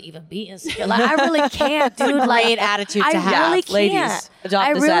too good to even be insecure. Like, I really can't, dude. Great attitude to have. I really can't. Ladies, adopt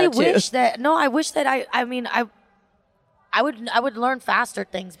I this really attitude. I wish that I would learn faster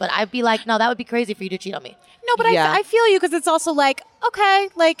things, but I'd be like, no, that would be crazy for you to cheat on me. No, but I feel you, because it's also like, okay,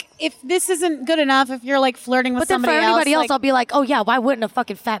 like if this isn't good enough, if you're like flirting with somebody else. But then for everybody else, like, I'll be like, oh yeah, why wouldn't a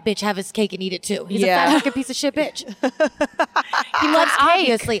fucking fat bitch have his cake and eat it too? He's a fat fucking piece of shit bitch. He loves cake.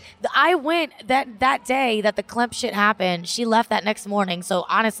 Obviously. I went that day that the Klemp shit happened, she left that next morning. So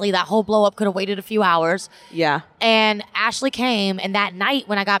honestly, that whole blow up could have waited a few hours. Yeah. And Ashley came, and that night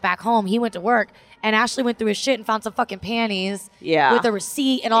when I got back home, he went to work. And Ashley went through his shit and found some fucking panties with a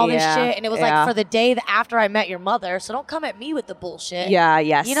receipt and all this shit. And it was like for the day after I met your mother. So don't come at me with the bullshit. Yeah,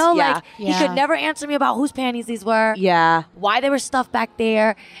 yes. You know, like he could never answer me about whose panties these were. Yeah. Why there was stuff back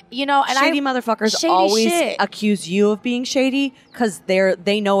there. You know, and shady motherfuckers shady always shit. accuse you of being shady because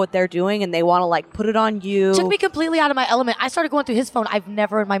they know what they're doing and they want to like put it on you. Took me completely out of my element. I started going through his phone. I've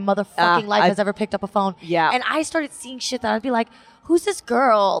never in my motherfucking life has ever picked up a phone. Yeah. And I started seeing shit that I'd be like, who's this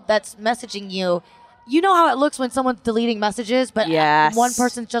girl that's messaging you? You know how it looks when someone's deleting messages, but one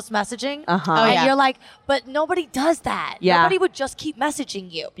person's just messaging? And you're like, but nobody does that. Yeah. Nobody would just keep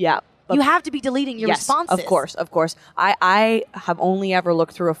messaging you. Yeah. You have to be deleting your responses. Of course. I have only ever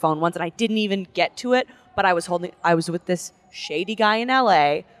looked through a phone once, and I didn't even get to it, but I was with this shady guy in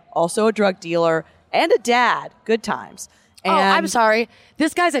LA, also a drug dealer, and a dad. Good times. Oh, I'm sorry.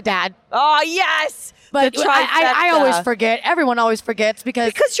 This guy's a dad. Oh, yes. But I always forget. Everyone always forgets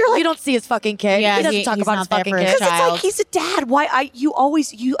because you're like, you don't see his fucking kid. Yeah, he doesn't talk he's about not his there fucking for his kid. because it's child. like he's a dad. Why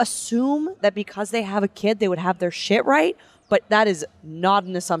you assume that because they have a kid, they would have their shit right. But that is not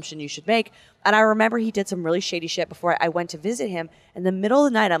an assumption you should make. And I remember he did some really shady shit before I went to visit him. In the middle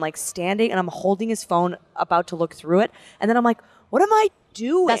of the night, I'm like standing and I'm holding his phone about to look through it. And then I'm like, what am I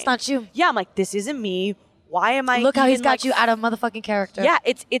doing? That's not you. Yeah, I'm like, this isn't me. Why am I? Look how he's got like, you out of motherfucking character. Yeah,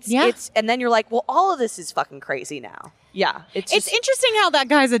 it's and then you're like, well, all of this is fucking crazy now. Yeah, It's interesting how that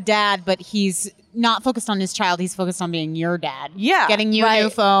guy's a dad, but he's not focused on his child. He's focused on being your dad. Yeah, getting you a new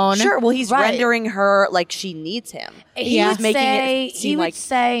phone. Sure. Well, he's rendering her like she needs him. He would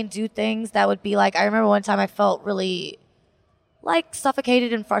say and do things that would be like. I remember one time I felt really like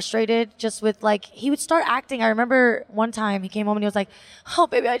suffocated and frustrated just with like he would start acting. I remember one time he came home and he was like, "Oh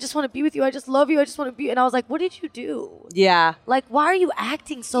baby, I just want to be with you. I just love you. I just want to be." And I was like, "What did you do?" Yeah. Like, why are you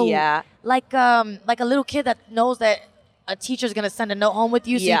acting so like a little kid that knows that a teacher's gonna send a note home with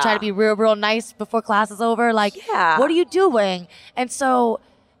you, so you try to be real nice before class is over? Like, what are you doing? And so,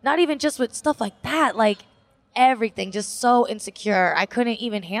 not even just with stuff like that, like everything, just so insecure. I couldn't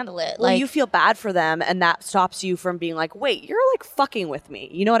even handle it. Well, like, you feel bad for them, and that stops you from being like, wait, you're like fucking with me.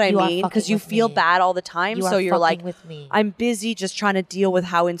 You know what I mean? Because you feel bad all the time. So you're like, I'm busy just trying to deal with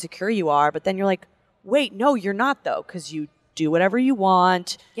how insecure you are. But then you're like, wait, no, you're not though, because you do whatever you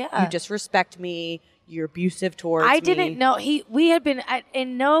want. Yeah. You disrespect me. You're abusive towards me. I didn't know we had been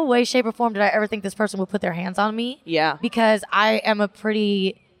in no way, shape, or form did I ever think this person would put their hands on me. Yeah. Because I am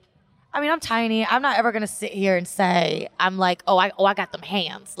I'm tiny. I'm not ever gonna sit here and say I'm like, I got them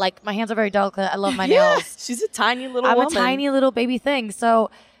hands. Like my hands are very delicate. I love my nails. She's a tiny little I'm woman. a tiny little baby thing.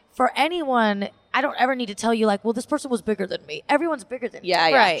 So for anyone, I don't ever need to tell you like, well, this person was bigger than me. Everyone's bigger than me. Yeah,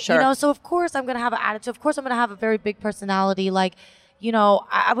 Right. sure. You know, so of course I'm gonna have an attitude. Of course I'm gonna have a very big personality. Like, you know,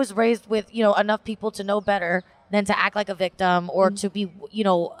 I was raised with, you know, enough people to know better than to act like a victim or to be, you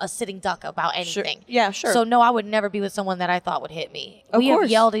know, a sitting duck about anything. Sure. Yeah, sure. So no, I would never be with someone that I thought would hit me. Of We course. have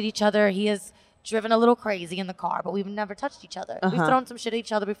yelled at each other. He has driven a little crazy in the car, but we've never touched each other. We've thrown some shit at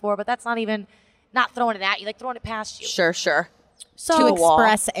each other before, but that's not even not throwing it at you, like throwing it past you. Sure. So To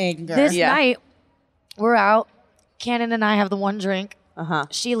express anger. this night, we're out. Cannon and I have the one drink.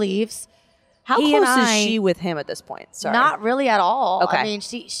 She leaves. How He close and is I- she with him at this point? Sorry. Not really at all. Okay. I mean,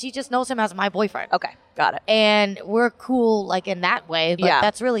 she just knows him as my boyfriend. Okay, got it. And we're cool, like, in that way, but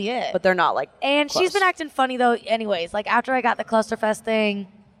that's really it. But they're not like And close. she's been acting funny, though, anyways. Like, after I got the Clusterfest thing,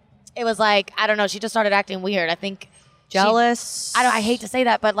 it was like, I don't know, she just started acting weird. I think jealous. I hate to say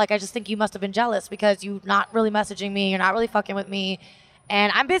that, but, like, I just think you must have been jealous because you're not really messaging me. You're not really fucking with me.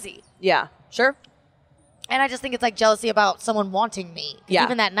 And I'm busy. Yeah, sure. And I just think it's, like, jealousy about someone wanting me. 'Cause Yeah.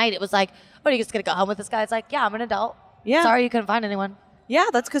 even that night, it was like, what, are you just going to go home with this guy? It's like, yeah, I'm an adult. Yeah. Sorry you couldn't find anyone. Yeah,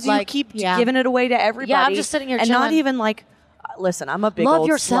 that's because you Like, keep yeah. giving it away to everybody. Yeah, I'm just sitting here and not chilling. even like, listen, I'm a big Love old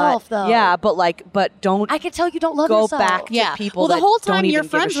yourself, slut. though. Yeah, but don't I can tell you don't love go yourself. back to Yeah. people. Well, the that whole don't time even you're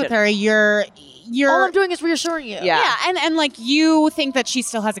give a friends with shit. her, you're All I'm doing is reassuring you. Yeah. and like you think that she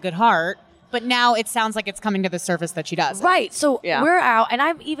still has a good heart, but now it sounds like it's coming to the surface that she does. Right. So Yeah. we're out, and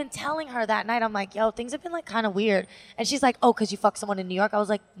I'm even telling her that night, I'm like, yo, things have been like kind of weird. And she's like, oh, because you fucked someone in New York? I was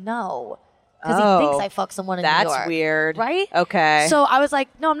like, no. Because he thinks I fucked someone in New York. That's weird. Right? Okay. So I was like,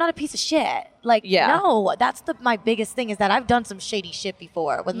 no, I'm not a piece of shit. Like, Yeah. no, that's my biggest thing is that I've done some shady shit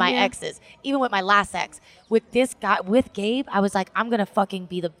before with my exes, even with my last ex. With this guy, with Gabe, I was like, I'm going to fucking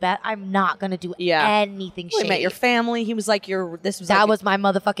be the best. I'm not going to do anything We shady. met your family. He was like, That was my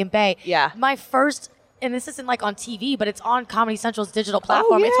motherfucking bae. Yeah. My first, and this isn't like on TV, but it's on Comedy Central's digital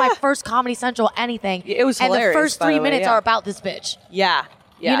platform. yeah. It's my first Comedy Central anything. It was hilarious, And the first by 3 the way, minutes yeah. are about this bitch. Yeah.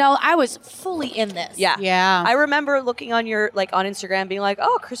 You know, I was fully in this. Yeah. Yeah. I remember looking on your, like, on Instagram being like,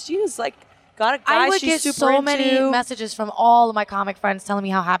 oh, Christina's, like, got a guy I would she's get super so into. many messages from all of my comic friends telling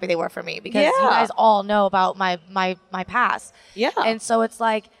me how happy they were for me because you Yeah. guys all know about my past. Yeah. And so it's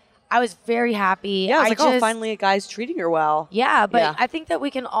like, I was very happy. Yeah, I was like, oh, just- finally a guy's treating her well. Yeah, but Yeah. I think that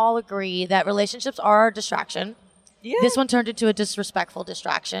we can all agree that relationships are a distraction. Yeah. This one turned into a disrespectful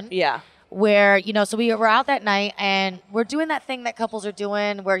distraction. Yeah. Where, you know, so we were out that night and we're doing that thing that couples are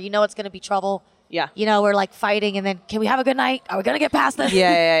doing where you know it's going to be trouble. Yeah. You know, we're like fighting and then, can we have a good night? Are we going to get past this?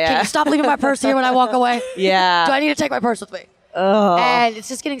 Yeah. Can you stop leaving my purse here when I walk away? Yeah. Do I need to take my purse with me? Oh. And it's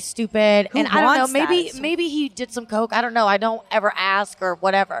just getting stupid. Who and I don't know, wants that? maybe he did some coke. I don't know. I don't ever ask or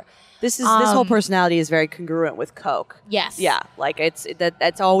whatever. This whole personality is very congruent with coke. Yes. Yeah. Like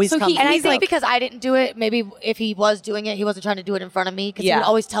that's always So comes. And I He's think like- because I didn't do it, maybe if he was doing it, he wasn't trying to do it in front of me. Because he Yeah. would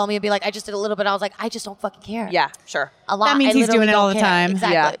always tell me and be like, I just did a little bit. I was like, I just don't fucking care. Yeah. Sure. A lot. That means I he's literally doing it all don't the care. time.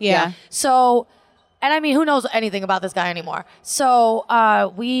 Exactly. Yeah. So And I mean, who knows anything about this guy anymore? So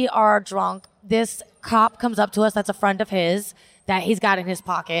we are drunk. This cop comes up to us. That's a friend of his that he's got in his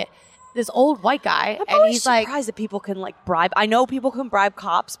pocket. This old white guy. I'm he's surprised that people can like bribe. I know people can bribe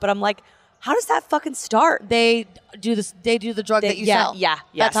cops, but I'm like, how does that fucking start? They do this. They do the drug that you sell. Yeah.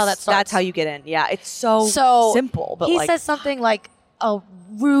 That's how that starts. That's how you get in. Yeah. It's so simple. But he says something like a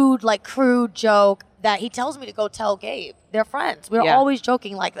rude, like crude joke that he tells me to go tell Gabe. They're friends. We're always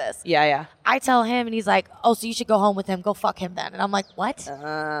joking like this. Yeah. I tell him and he's like, oh, so you should go home with him. Go fuck him then. And I'm like, what?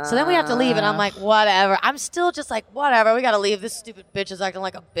 So then we have to leave and I'm like, whatever. I'm still just like, whatever. We got to leave. This stupid bitch is acting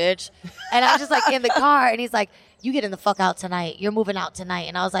like a bitch. And I'm just like in the car and he's like, you get in the fuck out tonight. You're moving out tonight.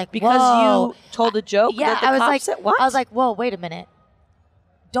 And I was like, because whoa. you told a joke? Yeah, that the I was cop like, said, what? I was like, whoa, wait a minute.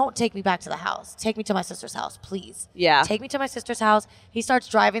 Don't take me back to the house. Take me to my sister's house, please. Yeah. Take me to my sister's house. He starts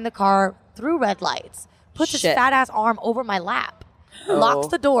driving the car through red lights, puts his fat ass arm over my lap, locks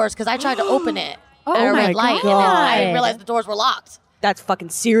the doors because I tried to open it at a red light, and then I didn't realize the doors were locked. That's fucking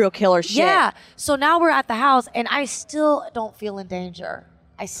serial killer shit. Yeah. So now we're at the house, and I still don't feel in danger.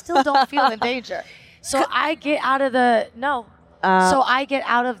 So I get out of the I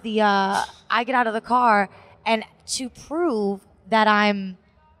get out of the car, and to prove that I'm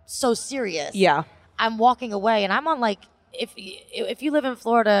so serious, I'm walking away, and I'm on like if you live in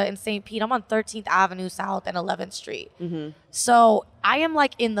Florida in St. Pete, I'm on 13th Avenue South and 11th Street. Mm-hmm. So I am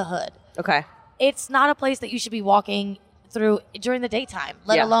like in the hood. Okay. It's not a place that you should be walking through during the daytime,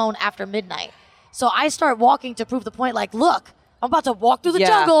 let alone after midnight. So I start walking to prove the point. Like, look, I'm about to walk through the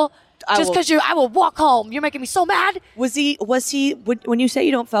jungle just because I will walk home. You're making me so mad. Was he? When you say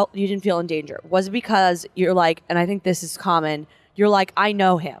you didn't feel in danger, was it because you're like, and I think this is common. You're like, I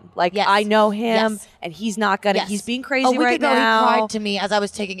know him. Like, I know him, and he's not gonna. He's being crazy right now. A week ago, he cried to me as I was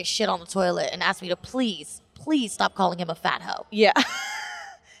taking a shit on the toilet and asked me to please stop calling him a fat hoe. Yeah.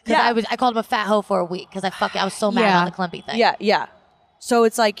 Because I called him a fat hoe for a week because I was so mad on the Clumpy thing. Yeah. So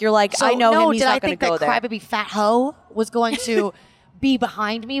it's like you're like, I know him. He's not going to go there. Did I think that crybaby fat hoe was going to be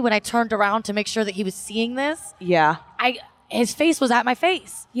behind me when I turned around to make sure that he was seeing this? Yeah. His face was at my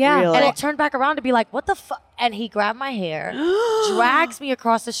face. Yeah. Really? And I turned back around to be like, what the fuck? And he grabbed my hair, drags me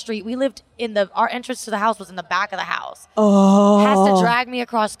across the street. We lived our entrance to the house was in the back of the house. Oh. Has to drag me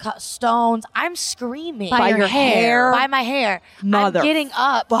across stones. I'm screaming. By your hair? By my hair. Mother. I'm getting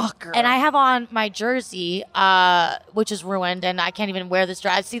up. Fucker. And I have on my jersey, which is ruined, and I can't even wear this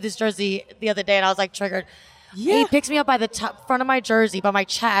jersey. I see this jersey the other day, and I was like triggered. Yeah. He picks me up by the front of my jersey, by my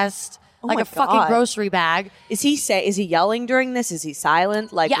chest. Like a fucking grocery bag. Is he yelling during this? Is he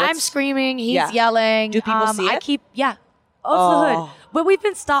silent? Like, I'm screaming. He's yelling. Do people see it? It's the hood. But we've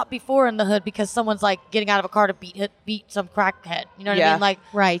been stopped before in the hood because someone's like getting out of a car to beat some crackhead. You know what I mean? Like,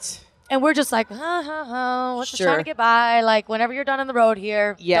 right. And we're just like, we're just trying to get by. Like, whenever you're done on the road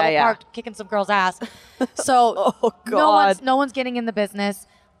here, double parked, kicking some girl's ass. So no one's getting in the business.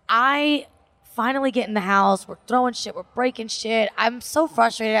 I finally get in the house. We're throwing shit. We're breaking shit. I'm so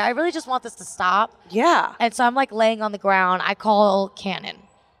frustrated. I really just want this to stop. Yeah. And so I'm like laying on the ground. I call Cannon.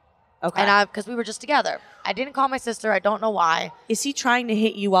 Okay. And because we were just together. I didn't call my sister. I don't know why. Is he trying to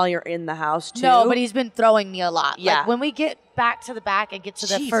hit you while you're in the house too? No, but he's been throwing me a lot. Yeah. Like when we get back to the back and get to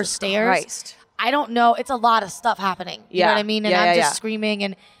the Jesus first stairs, Christ. I don't know. It's a lot of stuff happening. You know what I mean? And I'm just screaming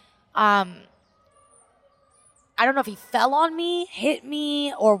and I don't know if he fell on me, hit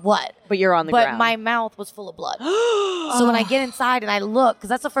me, or what. But you're on the ground. But my mouth was full of blood. So when I get inside and I look, because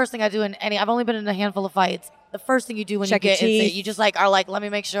that's the first thing I do I've only been in a handful of fights. The first thing you do when you get into you just like are like, let me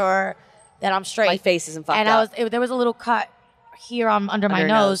make sure that I'm straight. My face isn't fucked up. And there was a little cut here under my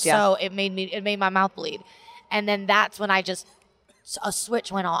nose, so it made my mouth bleed. And then that's when a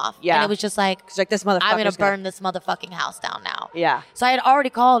switch went off. Yeah. And it was just like, this motherfucker's I'm going to burn this motherfucking house down now. Yeah. So I had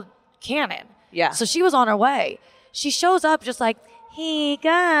already called Cannon. Yeah. So she was on her way. She shows up just like, hey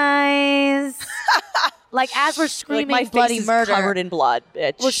guys. Like as we're screaming like my bloody face is murder. covered in blood,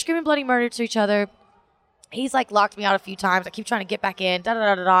 bitch. We're screaming bloody murder to each other. He's like locked me out a few times. I keep trying to get back in.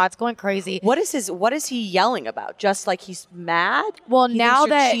 It's going crazy. What is he yelling about? Just like he's mad? Well, now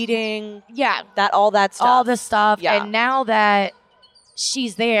that cheating. Yeah. All that stuff. All this stuff. Yeah. And now that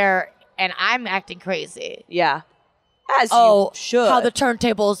she's there and I'm acting crazy. Yeah. As you should. How the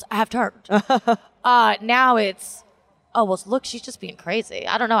turntables have turned. Now it's, look, she's just being crazy.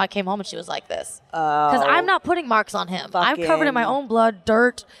 I don't know. I came home and she was like this. Because I'm not putting marks on him. I'm covered in my own blood,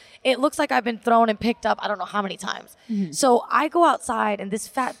 dirt. It looks like I've been thrown and picked up I don't know how many times. Mm-hmm. So I go outside and this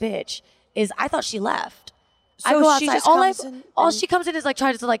fat bitch I thought she left. So I go outside. All she comes in is like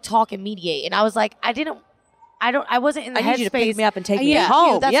tries to like talk and mediate. And I was like, I I wasn't in the I need you to headspace. pick me up and take me Thank you.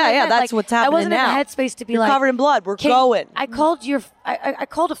 home. That's Yeah, what I yeah, meant. that's Like, what's happening I wasn't now. in the headspace to be You're like, covered in blood. We're going. I called I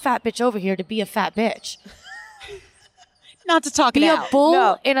called a fat bitch over here to be a fat bitch. Not to talk it Be a out.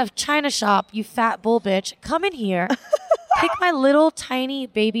 bull in a china shop, you fat bull bitch. Come in here, pick my little tiny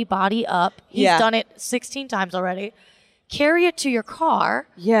baby body up. He's done it 16 times already. Carry it to your car.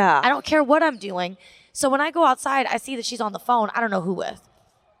 Yeah. I don't care what I'm doing. So when I go outside, I see that she's on the phone. I don't know who with.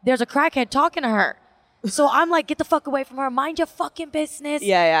 There's a crackhead talking to her. So I'm like, get the fuck away from her. Mind your fucking business.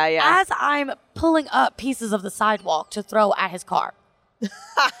 Yeah. As I'm pulling up pieces of the sidewalk to throw at his car.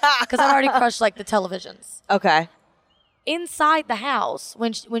 Because I'd already crushed like the televisions. Okay. Inside the house,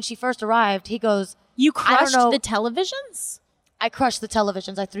 when she first arrived, he goes, You I don't crushed know. the televisions? I crushed the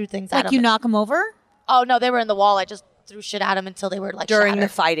televisions. I threw things at Like him. you knock them over? Oh, no, they were in the wall. I just threw shit at him until they were like During the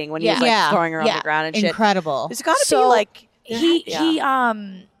shattered. fighting when he was like Yeah. throwing her on Yeah. the ground and shit. Incredible. It's got to So be like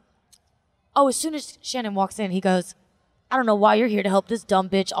as soon as Shannon walks in, he goes, I don't know why you're here to help this dumb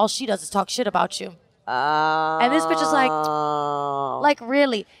bitch. All she does is talk shit about you. And this bitch is like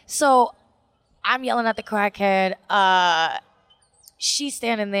really? So I'm yelling at the crackhead. She's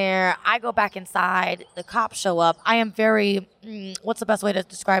standing there. I go back inside. The cops show up. I am very, what's the best way to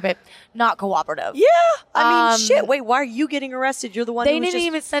describe it? Not cooperative. Yeah. I mean, shit. Wait, why are you getting arrested? You're the one They who was didn't just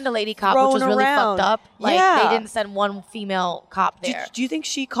even send a lady cop, which was thrown really around. fucked up. Like, Yeah. they didn't send one female cop there. Do you think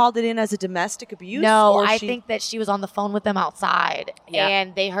she called it in as a domestic abuse? No, or I she- think that she was on the phone with them outside. Yeah.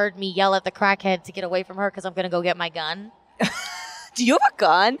 And they heard me yell at the crackhead to get away from her because I'm going to go get my gun. Do you have a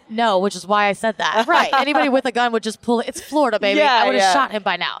gun? No, which is why I said that. Right. Anybody with a gun would just pull it. It's Florida, baby. Yeah, I would have yeah. shot him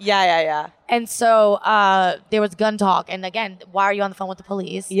by now. Yeah. And so there was gun talk. And again, why are you on the phone with the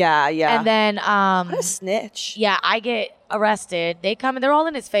police? Yeah. And then, What a snitch. yeah, I get arrested. They come and they're all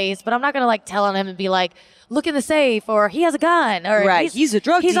in his face, but I'm not going to like tell on him and be like, look in the safe, or he has a gun, or Right, he's a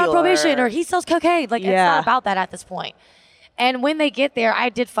drug he's on dealer. probation, or he sells cocaine. Like, it's Yeah. not about that at this point. And when they get there, I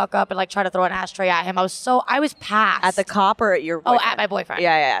did fuck up and like try to throw an ashtray at him. I was past. At the cop or at your Oh, boyfriend? at my boyfriend.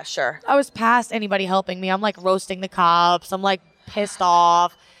 Yeah, sure. I was past anybody helping me. I'm like roasting the cops. I'm like pissed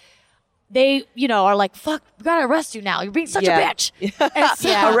off. They, are like, fuck, we gotta arrest you now. You're being such a bitch. And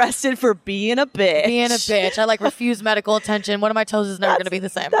so, Arrested for being a bitch. being a bitch. I like refuse medical attention. One of my toes is never gonna be the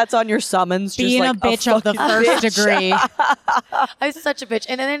same. That's on your summons. Being just a like bitch of the fucking first bitch. degree. I was such a bitch.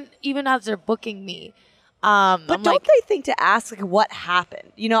 And then even as they're booking me, But I'm don't like, they think to ask like what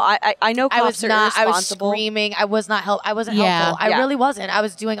happened? I know I was cops are not. I was irresponsible. screaming. I was not help. I wasn't Yeah. helpful. I Yeah. really wasn't. I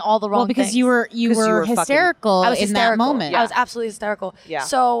was doing all the wrong Well, because things. you were 'Cause you were fucking- hysterical I was in hysterical. that moment. I was absolutely hysterical. Yeah.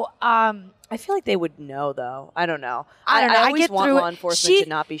 So, I feel like they would know though. I don't know. I don't know. I I always get want through law it. enforcement She- to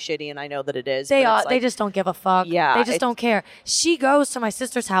not be shitty, and I know that it is. they but are. it's They like- just don't give a fuck. Yeah, They just it's- don't care. She goes to my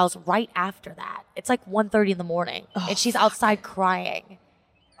sister's house right after that. It's like 1:30 in the morning, and she's outside crying.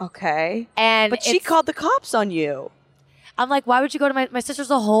 okay. And But she called the cops on you. I'm like, why would you go to my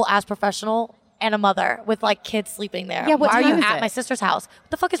sister's a whole ass professional and a mother with like kids sleeping there. Yeah, what why are time you is at it? my sister's house?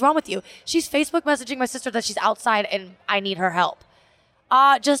 What the fuck is wrong with you? She's Facebook messaging my sister that she's outside and I need her help.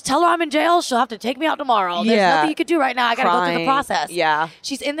 Just tell her I'm in jail. She'll have to take me out tomorrow. There's Yeah. nothing you could do right now. I gotta go through the Crying. process. Yeah.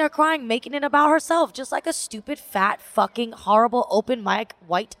 She's in there crying, making it about herself, just like a stupid, fat, fucking, horrible, open mic,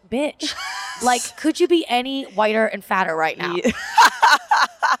 white bitch. Like, could you be any whiter and fatter right now? Yeah.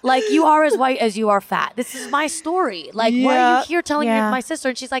 Like, you are as white as you are fat. This is my story. Like, why are Yeah. you here telling Yeah. my sister?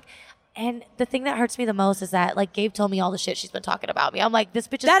 And she's like, and the thing that hurts me the most is that, like, Gabe told me all the shit she's been talking about me. I'm like, this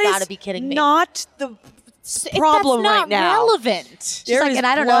bitch has got to be kidding me. Not the problem That's not right now. relevant. She's There like, is and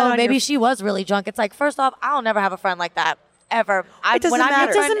I don't blood know, on maybe your- she was really drunk. It's like, first off, I'll never have a friend like that ever. It doesn't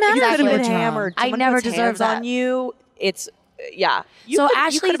matter. It doesn't matter. You could have Exactly. been hammered. I Someone never puts deserved hands that. on you. It's yeah. You So could, you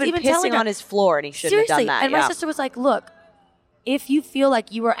Ashley's could have been even telling pissing her- on his floor, and he shouldn't Seriously. have done that. And my yeah. sister was like, look, if you feel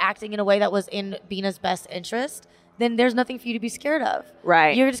like you were acting in a way that was in Bina's best interest, then there's nothing for you to be scared of.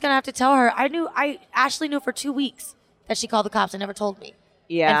 Right. You're just gonna have to tell her. Ashley knew for 2 weeks that she called the cops and never told me.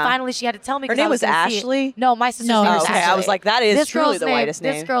 Yeah. And finally she had to tell me. Her 'cause name I was gonna see it. Ashley? No, my sister's No, name her was sister. Ashley. Okay, I was like, that is This truly girl's the name- whitest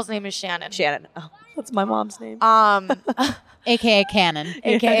name. This girl's name is Shannon. Shannon. Oh, that's my mom's name. AKA Cannon.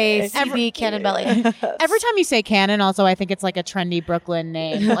 AKA CB Cannon Belly. Every time you say Cannon, also, I think it's like a trendy Brooklyn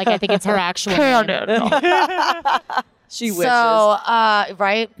name. Like, I think it's her actual name. She wishes. So,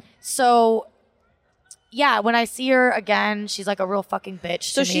 right? So, yeah, when I see her again, she's like a real fucking bitch.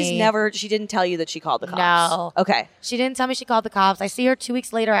 So to she's me. never. She didn't tell you that she called the cops. No. Okay. She didn't tell me she called the cops. I see her 2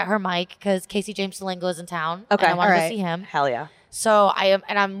 weeks later at her mic because Casey James Salengo is in town. Okay. And I wanted All right. to see him. Hell yeah. So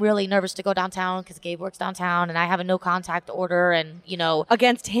I'm really nervous to go downtown because Gabe works downtown and I have a no contact order and, you know,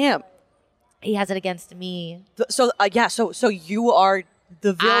 Against him. he has it against me. So yeah. So you are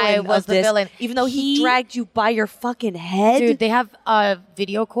the villain I was of the this, villain. even though he dragged you by your fucking head. Dude, they have a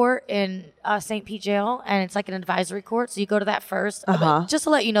video court in St. Pete jail, and it's like an advisory court. So you go to that first. But just to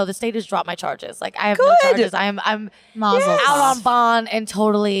let you know, the state has dropped my charges. Like I have no charges. I'm Mazel out tov. on bond and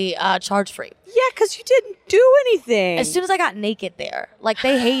totally charge free. Yeah, because you didn't do anything. As soon as I got naked there, like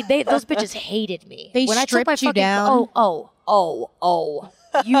those bitches hated me. They when I took my stripped you fucking, down? Oh.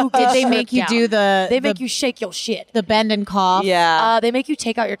 You Did they make you do They make you shake your shit. the bend and cough? Yeah. They make you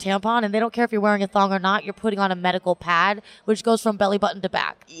take out your tampon, and they don't care if you're wearing a thong or not. You're putting on a medical pad, which goes from belly button to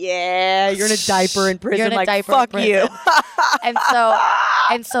back. Yeah, you're in a diaper in prison. You're in a like, diaper in fuck prison. you.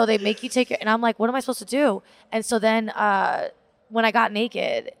 and so they make you take it, and I'm like, what am I supposed to do? And so then when I got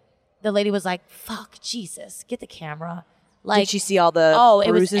naked, the lady was like, fuck, Jesus, get the camera. Like, Did she see all the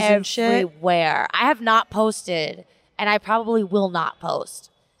it was bruises and shit? everywhere. I have not posted, and I probably will not post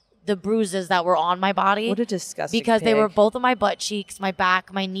the bruises that were on my body. What a disgusting Because they were both on my butt cheeks, my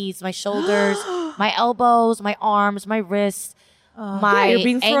back, my knees, my shoulders, my elbows, my arms, my wrists, my you're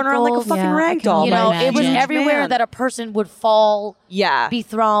being thrown around like a ankles. fucking Yeah, I rag can doll. You only know, by a it was huge everywhere man. that a person would fall, Yeah. be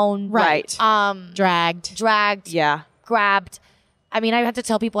thrown, Right. Dragged. dragged, Yeah. grabbed. I mean, I had to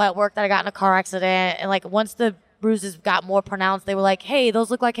tell people at work that I got in a car accident, and like once the bruises got more pronounced, they were like, "Hey, those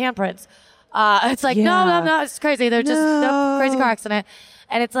look like handprints." It's like, Yeah. no, it's crazy. They're just a crazy car accident,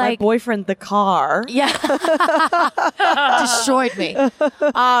 and it's My like, boyfriend, the car. yeah, destroyed me.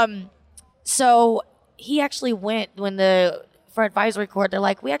 So he actually went for advisory court. They're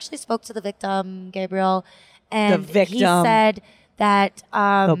like, we actually spoke to the victim, Gabriel, and The victim. he said that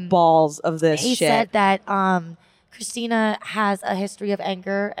The balls of this he shit. said that Christina has a history of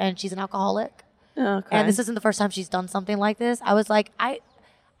anger and she's an alcoholic. Okay. And this isn't the first time she's done something like this. I was like, I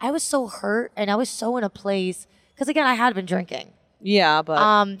was so hurt, and I was so in a place because again, I had been drinking. Yeah,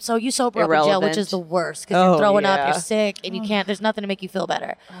 but So you sober up in jail, irrelevant. which is the worst because Oh, you're throwing up, yeah. you're sick, and you can't. There's nothing to make you feel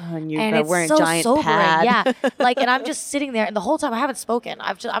better. and you're And it's wearing so giant sobering, pad. yeah. Like, and I'm just sitting there, and the whole time I haven't spoken.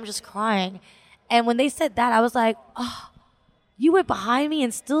 I'm just crying. And when they said that, I was like, oh, you went behind me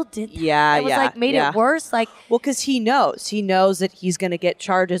and still did that. Yeah, It was yeah, like made yeah. it worse. Like, Well, because he knows that he's going to get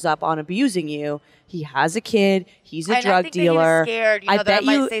charges up on abusing you. He has a kid. He's a and I drug think dealer. That he was scared, I that bet I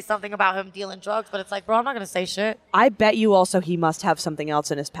might you. say something about him dealing drugs, but it's like, bro, I'm not gonna say shit. I bet you also he must have something else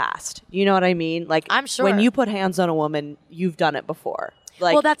in his past. You know what I mean? Like, I'm sure. when you put hands on a woman, you've done it before.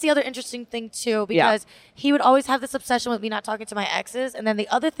 Like, Well, that's the other interesting thing too, because he would always have this obsession with me not talking to my exes, and then the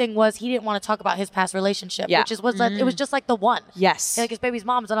other thing was he didn't want to talk about his past relationship, Yeah. which was like, it was just like the one. yes. Like his baby's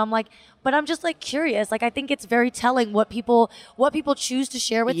mom's, and I'm like, but I'm just like curious. Like, I think it's very telling what people choose to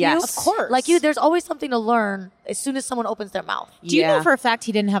share with Yes. you. Of course. Like there's always something to learn as soon as someone opens their mouth. Do you Yeah. know for a fact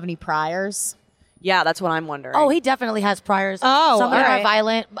he didn't have any priors? Yeah, that's what I'm wondering. Oh, he definitely has priors. Oh, some of them all are right.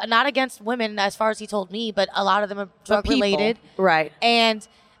 violent, but not against women, as far as he told me, but a lot of them are drug related. Right. And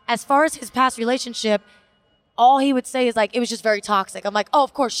as far as his past relationship, all he would say is like, it was just very toxic. I'm like, oh,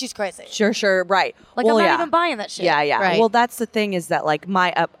 of course, she's crazy. Sure. Right. Like, well, I'm not yeah. even buying that shit. Yeah. Right. Well, that's the thing is that like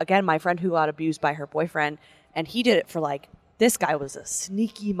my friend who got abused by her boyfriend, and he did it for like, this guy was a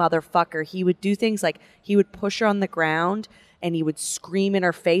sneaky motherfucker. He would do things like he would push her on the ground and he would scream in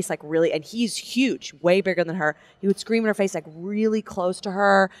her face like really, and he's huge, way bigger than her. He would scream in her face like really close to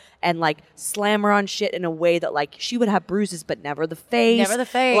her and like slam her on shit in a way that like she would have bruises but never the face. Never the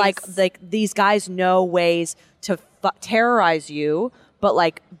face. Like these guys know ways to terrorize you, but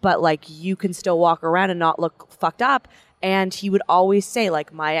like you can still walk around and not look fucked up. And he would always say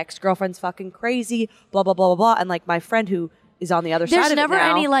like, my ex-girlfriend's fucking crazy, blah blah blah blah blah. And like my friend who is on the other There's side of never it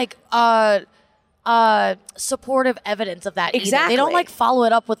now, any like supportive evidence of that either. Exactly. They don't like follow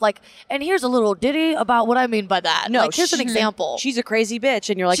it up with like, and here's a little ditty about what I mean by that. No, like, here's an example. She's a crazy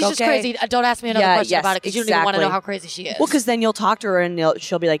bitch, and you're like, She's okay, just crazy. Don't ask me another Yeah, question yes, about it because you don't even want to know exactly. how crazy she is. Well, because then you'll talk to her and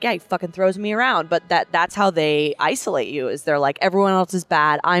she'll be like, yeah, he fucking throws me around. But that's how they isolate you, is they're like, everyone else is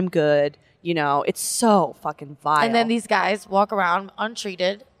bad, I'm good. You know, it's so fucking vile. And then these guys walk around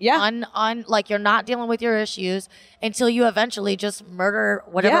untreated. Yeah. Like you're not dealing with your issues until you eventually just murder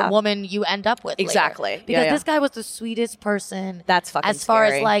whatever Yeah. woman you end up with. later. Exactly. Because Yeah. this guy was the sweetest person. That's fucking as far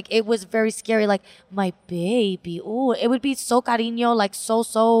scary. as like, it was very scary. Like, my baby. Ooh, it would be so cariño, like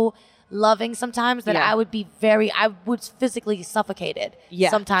so loving sometimes that Yeah. I would was physically suffocated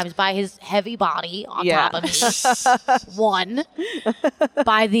Yeah. sometimes by his heavy body on Yeah. top of me. One,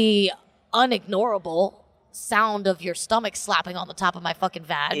 by the unignorable sound of your stomach slapping on the top of my fucking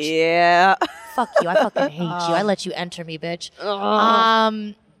vag. yeah. Fuck you. I fucking hate you. I let you enter me, bitch.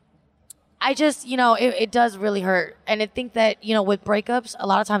 I just, it does really hurt. And I think that, with breakups, a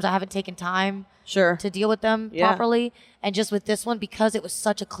lot of times I haven't taken time to deal with them properly. And just with this one, because it was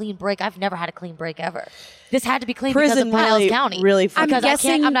such a clean break, I've never had a clean break ever. This had to be clean because of Pinellas County. Really, because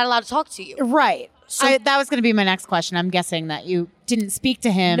I'm not allowed to talk to you. Right. So that was going to be my next question. I'm guessing that you didn't speak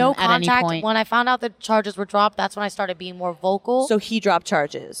to him no at contact. any point. When I found out the charges were dropped, that's when I started being more vocal. So he dropped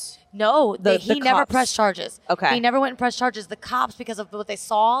charges. No, he never cops. pressed charges. Okay. He never went and pressed charges. The cops, because of what they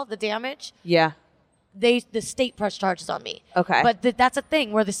saw, the damage, Yeah. the state pressed charges on me. Okay. But that's a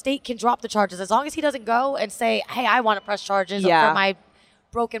thing where the state can drop the charges as long as he doesn't go and say, hey, I want to press charges for my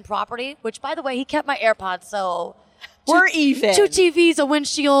broken property, which, by the way, he kept my AirPods, so We're even. 2 TVs, a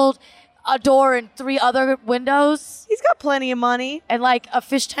windshield, a door, and 3 other windows, He's got plenty of money. and like a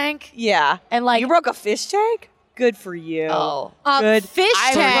fish tank. Yeah. And like you broke a fish tank? Good for you. Oh. Good. Fish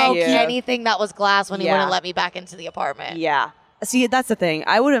I tank. broke anything that was glass when he Yeah. wouldn't let me back into the apartment. Yeah. See, that's the thing.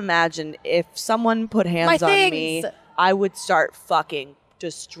 I would imagine if someone put hands My on things. me, I would start fucking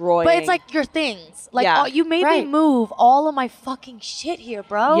destroying. But it's like your things. Like, Yeah. you made me Right. move all of my fucking shit here,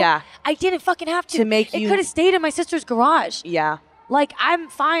 bro. Yeah. I didn't fucking have to. To make It you- could have stayed in my sister's garage. Yeah. Like, I'm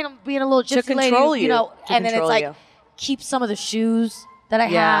fine. I'm being a little gypsy control lady, you. know. To And then it's control like, you. keep some of the shoes that I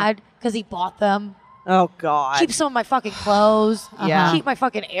Yeah. had because he bought them. Oh, God. Keep some of my fucking clothes. Yeah. Keep my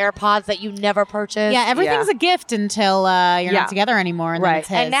fucking AirPods that you never purchased. Yeah, everything's Yeah. a gift until you're Yeah. not together anymore, and then Right. it's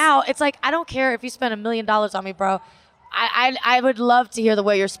his. And now it's like, I don't care if you spend $1 million on me, bro. I would love to hear the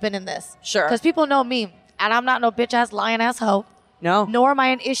way you're spinning this. Sure. Because people know me, and I'm not no bitch ass lying ass hoe. No. Nor am I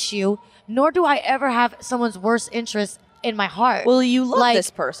an issue. Nor do I ever have someone's worst interest in my heart. Well, you love Like,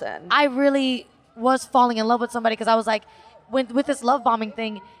 this person. I really was falling in love with somebody because I was like, with this love bombing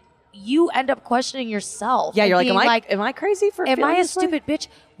thing, you end up questioning yourself. Yeah, and you're like, being am I crazy for am feeling I a this way? stupid bitch?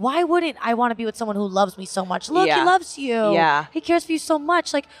 Why wouldn't I want to be with someone who loves me so much? Look, Yeah. he loves you. Yeah. He cares for you so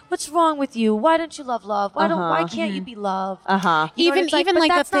much. Like, what's wrong with you? Why don't you love love? Why can't you be loved? Uh-huh. You know what even it's like, even but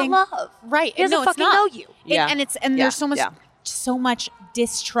like that's the thing, not love. right? He doesn't no, it's fucking not. know you. Yeah. And Yeah. there's so much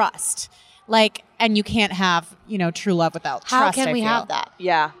distrust. Like, and you can't have true love without How trust. can I we feel. have that?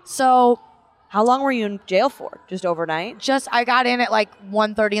 Yeah. So How long were you in jail for? Just overnight? I got in at like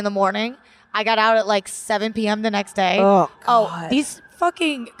 1:30 in the morning. I got out at like 7 p.m. the next day. Oh, God. These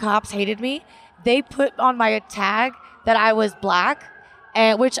fucking cops hated me. They put on my tag that I was black,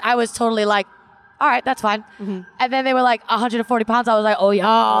 and which I was totally like, all right, that's fine. Mm-hmm. And then they were like 140 pounds. I was like, oh,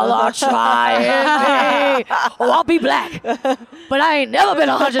 y'all are trying me. Oh, I'll be black. But I ain't never been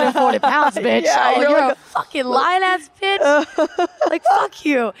 140 pounds, bitch. Yeah, oh, you're you're like a fucking lying ass bitch. Like, fuck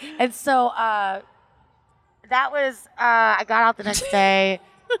you. And so that was, I got out the next day.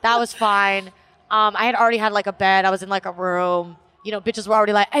 That was fine. I had already had like a bed. I was in like a room. Bitches were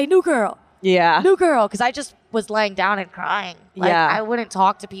already like, hey, new girl. Yeah. New girl. Because I just was laying down and crying. Like, Yeah. I wouldn't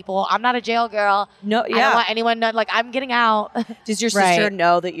talk to people. I'm not a jail girl. No, I don't yeah. want anyone to, like, I'm getting out. Does your Right. sister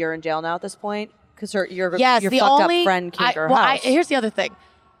know that you're in jail now at this point? Because your Yes, your the fucked only up friend came to her house. here's the other thing.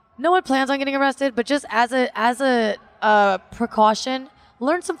 No one plans on getting arrested, but just as a precaution,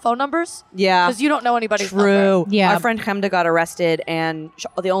 learn some phone numbers. Yeah. Because you don't know anybody's number. True. Yeah. Our friend Chemda got arrested, and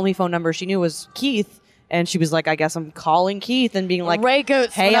the only phone number she knew was Keith. And she was like, I guess I'm calling Keith and being like, Ray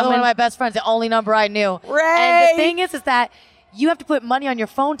Goots, hey, another I'm one of in- my best friends, the only number I knew. Ray! And the thing is that you have to put money on your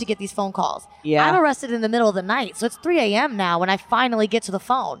phone to get these phone calls. Yeah. I'm arrested in the middle of the night, so it's 3 a.m. now when I finally get to the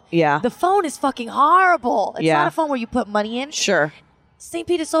phone. Yeah. The phone is fucking horrible. It's Yeah. not a phone where you put money in. Sure. St.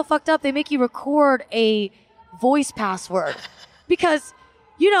 Pete is so fucked up, they make you record a voice password. Because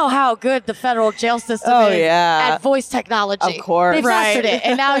you know how good the federal jail system Oh, is yeah. at voice technology. Of course. They've Right. mastered it,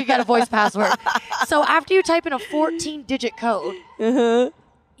 and now you got a voice password. So after you type in a 14-digit code,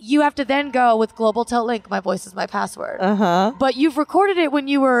 you have to then go with Global Tel Link, my voice is my password. Uh-huh. But you've recorded it when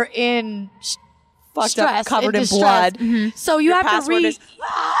you were in Fucked stress, up, covered in distress. blood. So you Your have to password read. is-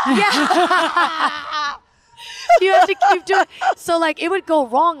 Yeah. You have to keep doing. So like it would go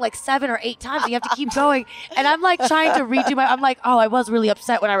wrong like 7 or 8 times. And you have to keep going. And I'm like trying to redo my. I'm like, oh, I was really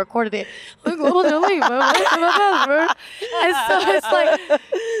upset when I recorded it. And so it's like,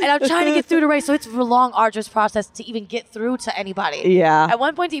 and I'm trying to get through to Ray. So it's a long, arduous process to even get through to anybody. Yeah. At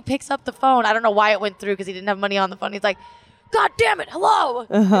one point, he picks up the phone. I don't know why it went through because he didn't have money on the phone. He's like, God damn it, hello. It's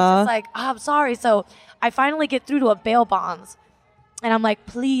just like, oh, I'm sorry. So I finally get through to a bail bonds. And I'm like,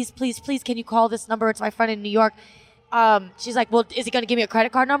 please, please, please, can you call this number? It's my friend in New York. She's like, well, is he going to give me a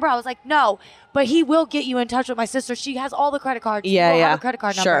credit card number? I was like, no, but he will get you in touch with my sister. She has all the credit cards. Yeah, She will yeah. have a credit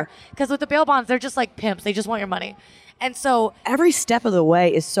card Sure. number. Because with the bail bonds, they're just like pimps. They just want your money. And so, Every step of the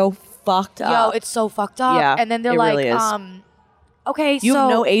way is so fucked up. yo, it's so fucked up. Yeah, And then they're it like, really is. okay, You so have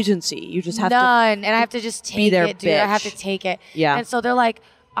no agency. You just have to. none. And I have to just take their it, dude. I have to bitch. take it. Yeah. And so they're like,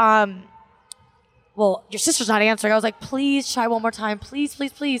 well, your sister's not answering. I was like, please try one more time. Please,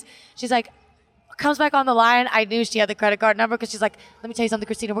 please, please. She's like, Comes back on the line. I knew she had the credit card number because she's like, let me tell you something,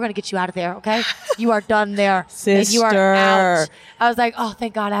 Christina, we're going to get you out of there, okay? You are done there. Sister. And you are out. I was like, oh,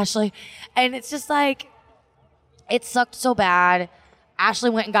 thank God, Ashley. And it's just like, it sucked so bad. Ashley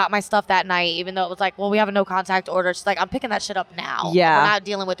went and got my stuff that night, even though it was like, well, we have a no contact order. She's like, I'm picking that shit up now. Yeah. We're not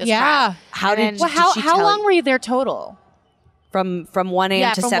dealing with this crap. How did she how tell long you? were you there total? From 1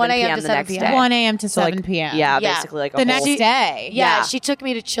 a.m. to from 7 1 a.m. p.m. to the 7 next p.m. day. 1 a.m. to So, 7 like, p.m. Yeah, Yeah. basically like The a next whole day. Yeah, she took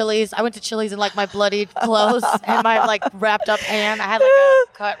me to Chili's. I went to Chili's in like my bloodied clothes and my like wrapped up hand. I had like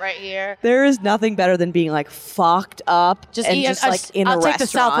a cut right here. There is nothing better than being like fucked up Just and eat. just like in I'll a take restaurant.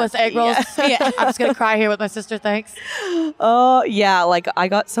 the Southwest egg rolls. Yeah. I'm just gonna cry here with my sister. Thanks. Oh yeah, like I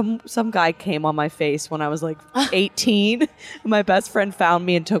got some guy came on my face when I was like 18. My best friend found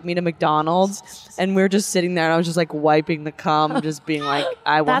me and took me to McDonald's, and we were just sitting there, and I was just like wiping the cum, just being like,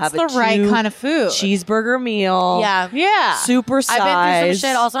 I will That's have the a right kind of food. cheeseburger meal. Yeah. Yeah. Super size. I've been through some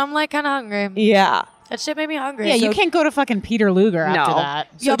shit. Also, I'm like kind of hungry. Yeah. That shit made me hungry. Yeah, you can't go to fucking Peter Luger after No. that.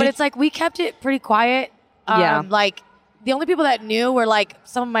 Yo, but it's like we kept it pretty quiet. Yeah. Like the only people that knew were like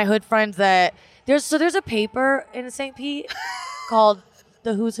some of my hood friends that there's a paper in St. Pete called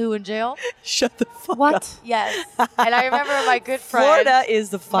The Who's Who in Jail. Shut the fuck up. What? Yes. And I remember my good friend. Florida is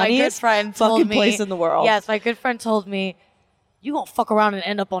the My good funniest friend told fucking me, place in the world. Yes, my good friend told me, you gonna fuck around and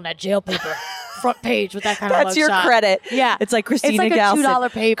end up on that jail paper front page with that kind of That's your mugshot. credit. Yeah. It's like Christina It's like a Galston.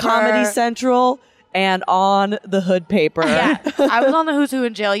 $2 paper. Comedy Central and on the hood paper. Yeah. I was on the Who's Who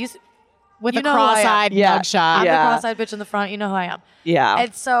in Jail. With You a know who I am. cross-eyed Yeah. mugshot. I'm Yeah. the cross-eyed bitch in the front. You know who I am. Yeah.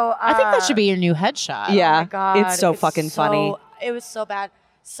 And so I think that should be your new headshot. Yeah. Oh my God. It's so fucking funny. It was so bad.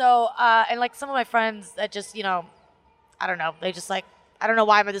 So, and like some of my friends that just, I don't know. They just like, I don't know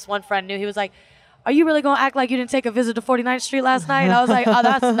why, but this one friend knew. He was like, are you really going to act like you didn't take a visit to 49th Street last night? And I was like, oh,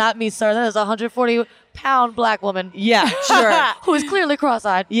 that's not me, sir. That is a 140-pound black woman Yeah, sure. who is clearly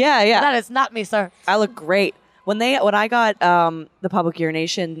cross-eyed. Yeah, yeah. That is not me, sir. I look great. When I got the public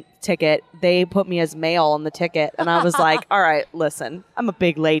urination ticket, they put me as male on the ticket, and I was like, all right, listen, I'm a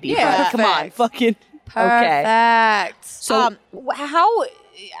big lady. Yeah. but come on, Perfect. fucking okay. Perfect. So how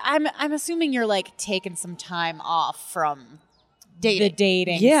I'm assuming you're like taking some time off from the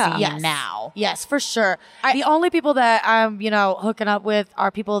dating Yeah. scene Yes. now. Yes, for sure. The only people that I'm, hooking up with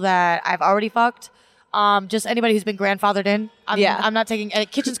are people that I've already fucked. Just anybody who's been grandfathered in. I'm not taking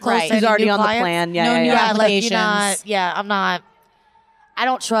kitchen's closed. Right. to Who's any already new on the clients. plan. Yeah, No yeah, new yeah. Yeah, like applications. I'm not. I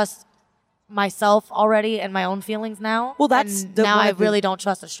don't trust myself already and my own feelings now. Well, that's And the now one I of the- really don't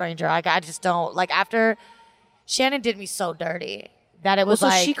trust a stranger. Like I just don't. Like after Shannon did me so dirty that it Well, was so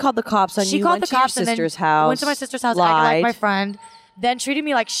like she called the cops on she you. called Went the to your cops and then sister's house. went to my sister's house, acted like my lied. friend, then treated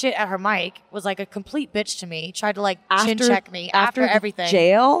me like shit at her mic. Was like a complete bitch to me. Tried to like chin After- check me after the everything.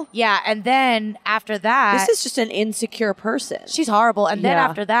 Jail. Yeah, and then after that, This is just an insecure person. she's horrible. And then Yeah.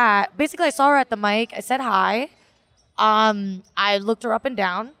 after that, basically, I saw her at the mic. I said hi. I looked her up and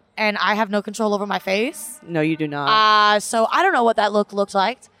down, and I have no control over my face. No, you do not. So I don't know what that looked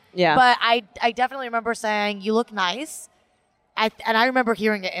like. Yeah. But I definitely remember saying, "You look nice." And I remember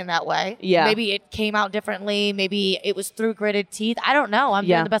hearing it in that way. Yeah. Maybe it came out differently. Maybe it was through gritted teeth. I don't know. I'm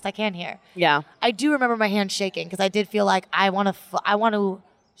Yeah. doing the best I can here. yeah. I do remember my hand shaking because I did feel like I want to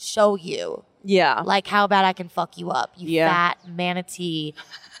show you Yeah. like how bad I can fuck you up. You Yeah. fat manatee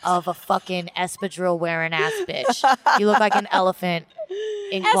of a fucking espadrille wearing ass bitch. You look like an elephant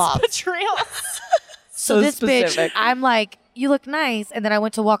in cloth. So this specific. bitch, I'm like, you look nice. And then I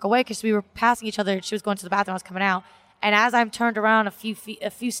went to walk away because we were passing each other. She was going to the bathroom. I was coming out. And as I'm turned around a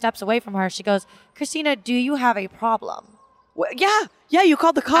few steps away from her, she goes, Christina, do you have a problem? Yeah. Yeah. You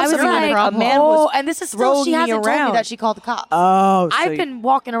called the cops. I was on me when like, a man was and this is still, throwing she me hasn't told me around. that she called the cops. Oh, so I've been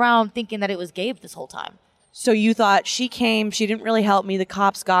walking around thinking that it was Gabe this whole time. So you thought she came, she didn't really help me, the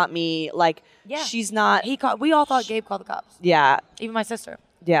cops got me, like, Yeah. she's not, We all thought Gabe called the cops. yeah, Even my sister.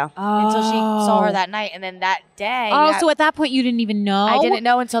 yeah. Until she saw her that night. And then that day. Oh, so at that point you didn't even know? I didn't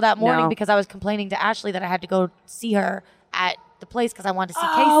know until that morning No. because I was complaining to Ashley that I had to go see her at the place because I wanted to see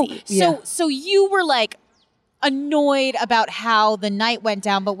Oh, Casey. Yeah. so you were like annoyed about how the night went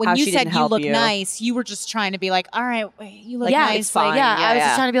down, but when How you she said didn't you help look you. nice, you were just trying to be like, all right, you look Yeah, nice. it's fine. Like, Yeah, Yeah, I was yeah.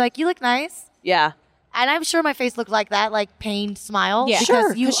 just trying to be like, you look nice. Yeah. And I'm sure my face looked like that, like pained smile. Yeah. Because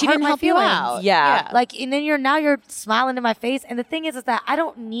Sure, you 'cause she hurt didn't my help you feelings. out. Yeah. Like, and then you're smiling in my face. And the thing is that I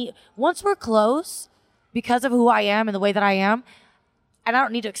don't need, once we're close, because of who I am and the way that I am, and I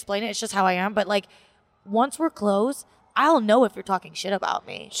don't need to explain it, it's just how I am. But like, once we're close, I'll know if you're talking shit about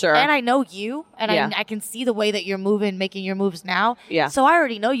me. Sure. And I know you, and Yeah. I can see the way that you're moving, making your moves now. Yeah. So I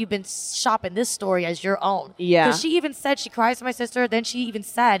already know you've been shopping this story as your own. Yeah. Because she even said she cries to my sister. Then she even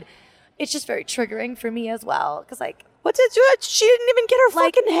said, it's just very triggering for me as well. Because like, What's it? She didn't even get her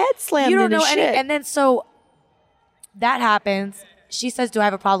fucking head slammed. You don't know shit. any. And then so that happens. She says, "Do I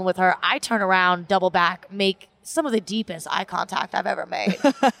have a problem with her?" I turn around, double back, make some of the deepest eye contact I've ever made,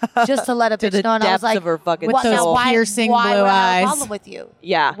 just to let a bitch know. And I was like, of her fucking with those soul. piercing why blue would I have eyes. a problem with you?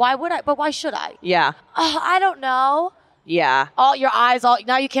 Yeah. Why would I? But why should I? Yeah. I don't know. Yeah. All your eyes,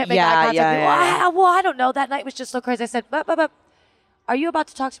 now you can't make eye contact. Yeah. I don't know. That night was just so crazy. I said, but, are you about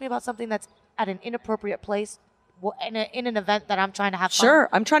to talk to me about something that's at an inappropriate place? In an event that I'm trying to have fun? Sure.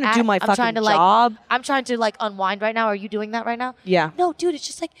 I'm trying to do my fucking job. I'm trying to unwind right now. Are you doing that right now? Yeah. No, dude, it's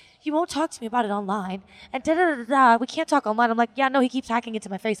just like, you won't talk to me about it online. And da-da-da-da-da. We can't talk online. I'm like, yeah, no, he keeps hacking into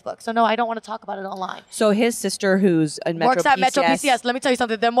my Facebook. So no, I don't want to talk about it online. So his sister, who's in Metro Works at PCS. Metro PCS. Let me tell you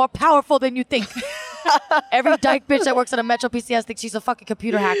something. They're more powerful than you think. Every dyke bitch that works at a Metro PCS thinks she's a fucking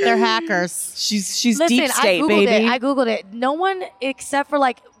computer hacker. They're hackers. She's Listen, deep state, I Googled baby. it. I Googled it. No one except for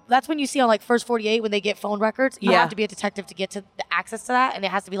that's when you see on First 48 when they get phone records. You have to be a detective to get to the access to that, and it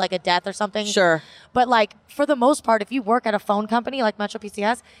has to be a death or something. Sure. But for the most part, if you work at a phone company like Metro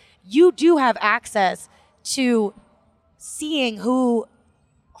PCS, you do have access to seeing who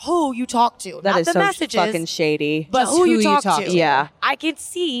you talk to. That not is the so messages, fucking shady. but Just who who you you talk talk to. to. Yeah. I can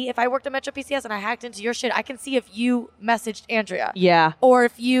see if I worked at Metro PCS and I hacked into your shit, I can see if you messaged Andrea. Yeah. Or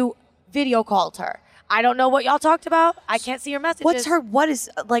if you video called her. I don't know what y'all talked about. I can't see your messages. What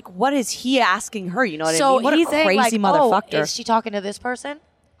is he asking her? You know what So I mean? What he's a saying crazy motherfucker. is she talking to this person?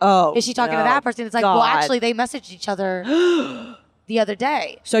 Oh. Is she talking to that person? It's like, well, actually, they messaged each other the other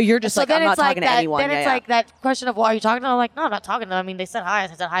day. So you're just I'm not talking to anyone. Then it's like that question of, well, are you talking to them? I'm like, no, I'm not talking to them. I mean, they said hi. I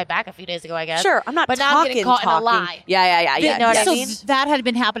said hi back a few days ago, I guess. Sure, I'm not but talking. now I'm getting caught in a lie. Yeah. You know what I So mean? that had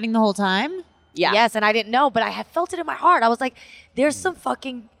been happening the whole time? Yeah. Yes, and I didn't know, but I had felt it in my heart. I was like, there's some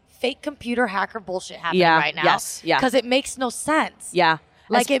fucking fake computer hacker bullshit happening right now. Yes. Yeah. Because it makes no sense. Yeah.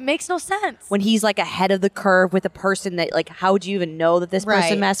 It makes no sense. When he's ahead of the curve with a person that how would you even know that this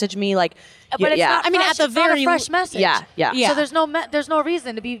person messaged me? But it's not. I mean, fresh. at the It's not very a fresh message. Yeah. So there's no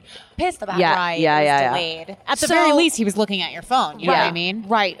reason to be pissed about Yeah. it. Right. Yeah, it was yeah. delayed. At the very least, he was looking at your phone. You know what I mean?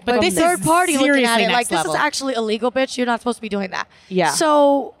 Right. But But this this third is party looking at seriously it next this level. is actually illegal, bitch. You're not supposed to be doing that. Yeah.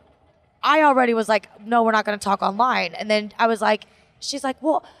 So I already was like, no, we're not going to talk online. And then I was like, she's like,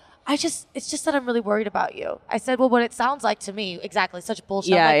 well, it's just that I'm really worried about you. I said, well, what it sounds like to me, exactly, such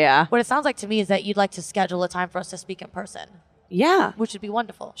bullshit. Yeah, yeah. What it sounds like to me is that you'd like to schedule a time for us to speak in person, Yeah. which would be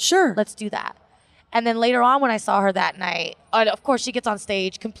wonderful. Sure. Let's do that. And then later on when I saw her that night, of course she gets on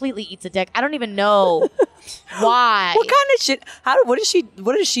stage, completely eats a dick. I don't even know why. What kind of shit?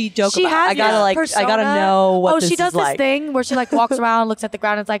 What does she joke She about? has I gotta this I gotta persona. know what this she does is like. this thing where she walks around, looks at the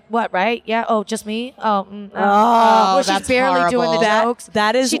ground, and it's like, what, right? Yeah. Oh, just me. Oh, where she's that's barely doing horrible. the jokes.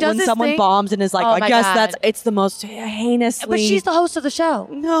 That is She does when this someone thing. bombs and is like, Oh I my guess God. it's the most heinously. But she's the host of the show.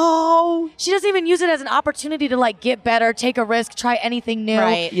 No. She doesn't even use it as an opportunity to get better, take a risk, try anything new.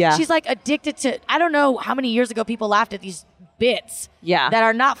 Right. Yeah. She's addicted to. I don't know how many years ago people laughed at these bits. Yeah. That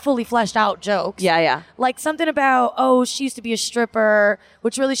are not fully fleshed out jokes. Yeah. Like something about, oh, she used to be a stripper,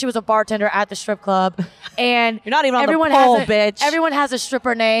 which really she was a bartender at the strip club. And You're not even on the everyone pole, has bitch. Everyone has a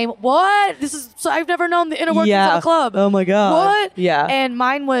stripper name. What? I've never known the inner workings of a club. Oh my God. What? Yeah. And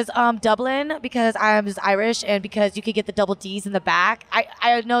mine was Dublin because I'm just Irish and because you could get the double D's in the back.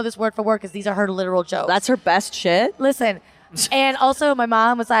 I know this word for word because these are her literal jokes. That's her best shit. Listen. And also my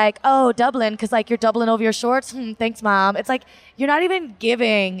mom was like, oh, Dublin, because you're doubling over your shorts. Thanks, Mom. It's you're not even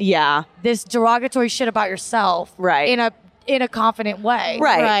giving this derogatory shit about yourself Right. in a confident way.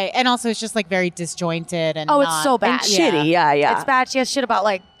 Right. And also it's just very disjointed and It's so bad. And shitty. Yeah. It's bad. She has shit about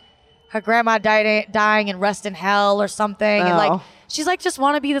her grandma dying and rest in hell or something. Oh. And she's just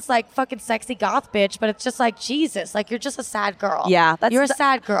want to be this fucking sexy goth bitch, but it's just Jesus. You're just a sad girl. Yeah. You're a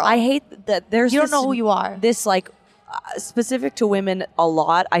sad girl. I hate that there's You don't know who you are. This specific to women a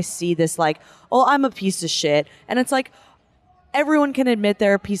lot. I see this oh, I'm a piece of shit. And it's everyone can admit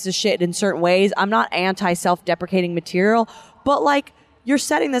they're a piece of shit in certain ways. I'm not anti self-deprecating material, but you're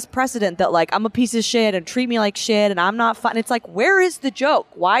setting this precedent that I'm a piece of shit and treat me like shit and I'm not fun. It's where is the joke?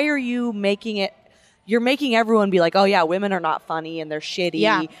 Why are you making it? You're making everyone be oh yeah, women are not funny and they're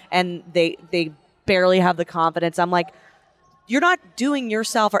shitty and they barely have the confidence. I'm you're not doing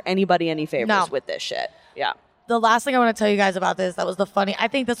yourself or anybody any favors with this shit. Yeah. The last thing I want to tell you guys about this, I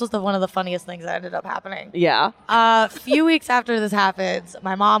think this was one of the funniest things that ended up happening. Yeah. A few weeks after this happens,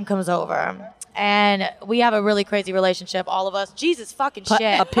 my mom comes over and we have a really crazy relationship, all of us. Jesus fucking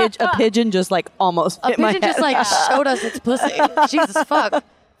shit. A pigeon just almost A hit my pigeon head. just showed us its pussy. Jesus fuck.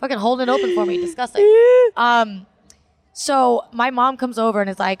 Fucking holding it open for me. Disgusting. So my mom comes over and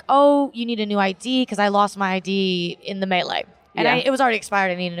is like, oh, you need a new ID because I lost my ID in the melee. And Yeah. it was already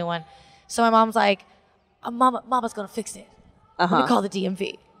expired. I need a new one. So my mom's like, Mama's gonna fix it. Let me call the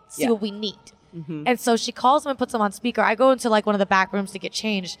DMV, see what we need. And so she calls them and puts them on speaker. I go into like one of the back rooms to get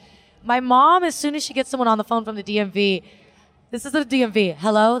changed. My mom, as soon as she gets someone on the phone from the DMV, this is the DMV.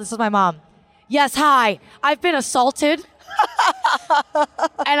 Hello, this is my mom. Yes, hi. I've been assaulted.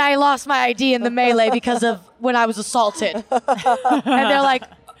 And I lost my ID in the melee because of when I was assaulted. And they're like,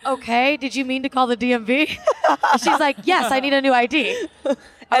 okay, did you mean to call the DMV? And she's like, yes, I need a new ID.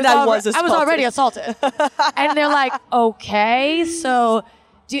 I was already assaulted. And they're like, okay, so...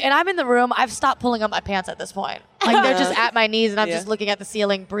 and I'm in the room. I've stopped pulling up my pants at this point. Like, they're just at my knees, and I'm just looking at the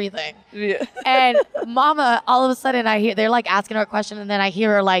ceiling, breathing. Yeah. And Mama, all of a sudden, they're like asking her a question, and then I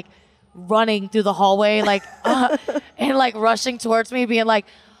hear her like running through the hallway, like, and like rushing towards me, being like,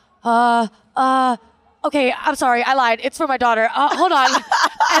 okay, I'm sorry, I lied. It's for my daughter. Hold on.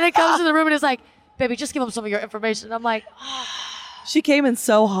 And it comes to the room and is like, baby, just give them some of your information. And I'm like, She came in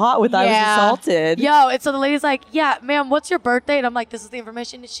so hot with I was assaulted. Yo, and so the lady's like, yeah, ma'am, what's your birthday? And I'm like, this is the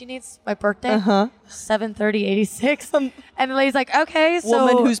information that she needs. My birthday? 7/30/86. And the lady's like, okay, so.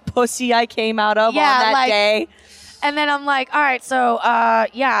 Woman whose pussy I came out of on that day. And then I'm like, all right, so,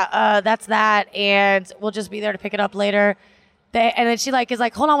 that's that. And we'll just be there to pick it up later. And then she like is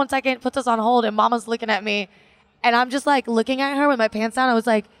like, hold on one second, puts us on hold. And Mama's looking at me. And I'm just like looking at her with my pants down. I was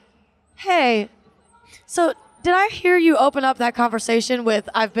like, hey, so did I hear you open up that conversation with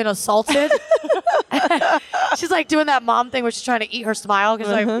I've been assaulted? She's like doing that mom thing where she's trying to eat her smile. Cause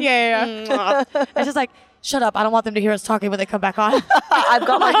she's like, yeah. And she's like, shut up. I don't want them to hear us talking when they come back on. I've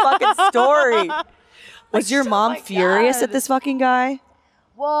got my fucking story. Was your mom furious at this fucking guy?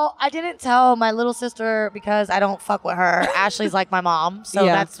 Well, I didn't tell my little sister because I don't fuck with her. Ashley's like my mom. So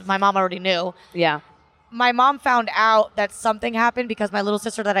that's my mom already knew. Yeah. My mom found out that something happened because my little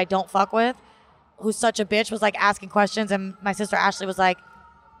sister that I don't fuck with, who's such a bitch, was like asking questions, and my sister Ashley was like,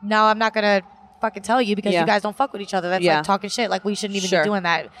 no, I'm not gonna fucking tell you because you guys don't fuck with each other. That's like talking shit. Like, we shouldn't even be doing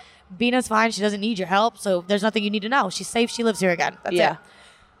that. Bina's fine. She doesn't need your help, so there's nothing you need to know. She's safe. She lives here again. That's it.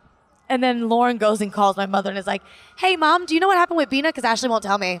 And then Lauren goes and calls my mother and is like, hey, Mom, do you know what happened with Bina? Because Ashley won't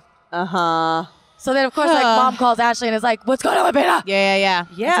tell me. So then, of course, like, Mom calls Ashley and is like, what's going on with Bina? Yeah.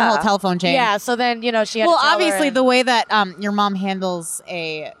 It's a whole telephone chain. Yeah, so then, she had to tell obviously, her the way that your mom handles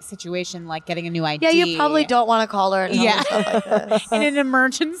a situation like getting a new ID. Yeah, you probably don't want to call her and tell her stuff like this. In an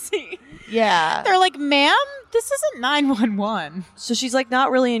emergency. Yeah. They're like, ma'am, this isn't 911. So she's like not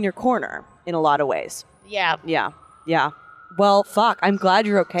really in your corner in a lot of ways. Yeah. Yeah. Well, fuck. I'm glad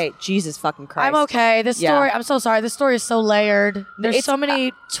you're okay. Jesus fucking Christ. I'm okay. This story, I'm so sorry. This story is so layered. There's so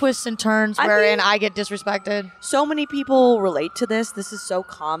many twists and turns wherein I get disrespected. So many people relate to this. This is so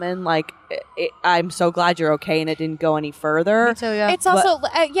common. Like, I'm so glad you're okay and it didn't go any further. Me too, yeah. It's also,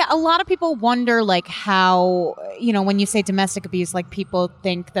 a lot of people wonder, like, how, when you say domestic abuse, like, people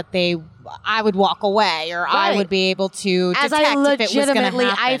think that I would walk away or I would be able to detect if it was going to happen.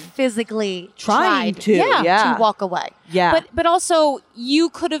 I physically tried to walk away. Yeah. But also, you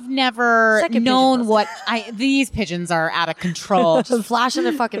could have never known what these pigeons are out of control. Just flashing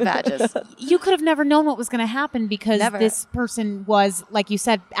their fucking badges. You could have never known what was going to happen because this person was, like you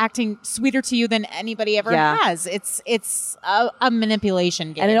said, acting sweeter to you than anybody ever has. It's a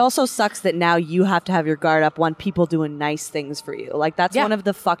manipulation game. And it also sucks that now you have to have your guard up when people doing nice things for you. Like, that's one of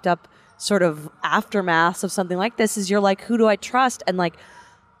the fucked up sort of aftermaths of something like this is you're like, who do I trust? And like,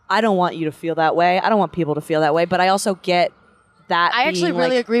 I don't want you to feel that way. I don't want people to feel that way. But I also get that. I actually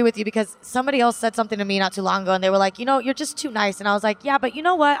really agree with you because somebody else said something to me not too long ago and they were like, you're just too nice. And I was like, yeah, but you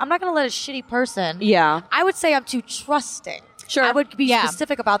know what? I'm not going to let a shitty person. Yeah. I would say I'm too trusting. Sure. I would be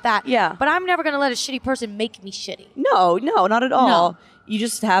specific about that. Yeah. But I'm never going to let a shitty person make me shitty. No, not at all. No. You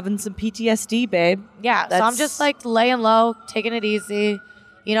just having some PTSD, babe. Yeah. So I'm just like laying low, taking it easy.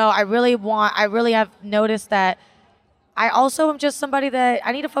 I really have noticed that I also am just somebody that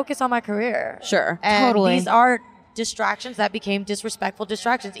I need to focus on my career. Sure. And totally. These are distractions that became disrespectful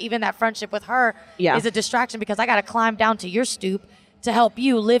distractions. Even that friendship with her is a distraction because I got to climb down to your stoop to help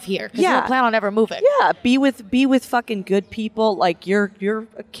you live here because you don't plan on ever moving. Yeah. Be with fucking good people. Like, you're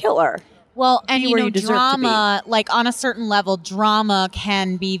a killer. Well, and drama, like on a certain level, drama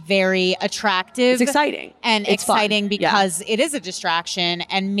can be very attractive. It's exciting. And it's exciting because it is a distraction.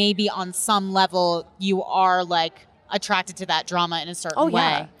 And maybe on some level, you are like attracted to that drama in a certain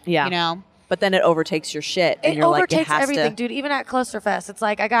way. Yeah. But then it overtakes your shit. And it overtakes everything, dude. Even at Clusterfest, it's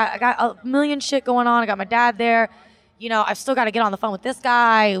like I got a million shit going on. I got my dad there. I've still got to get on the phone with this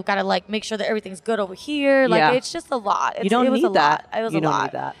guy. We've got to like make sure that everything's good over here. Like it's just a lot. You don't need that. It was a lot. Don't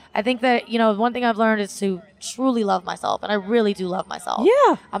need that. I think that, one thing I've learned is to truly love myself. And I really do love myself.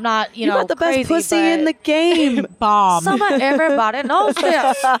 Yeah. I'm not, You got the best crazy, pussy but in the game. Bomb. everybody knows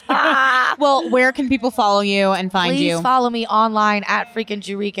this. Well, where can people follow you and find Please you? follow me online at freaking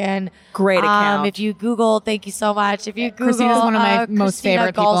Jurican. Great account. If you Google, thank you so much. If you Google, Christina's one of my most Christina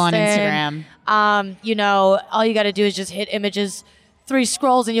favorite people on Galston, Instagram. all you got to do is just hit images, 3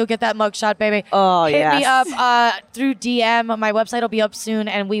 scrolls, and you'll get that mugshot, baby. Oh, Hit me yes. up through DM. My website will be up soon,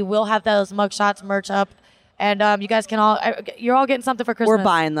 and we will have those mugshots merch up. And you guys can you're all getting something for Christmas. We're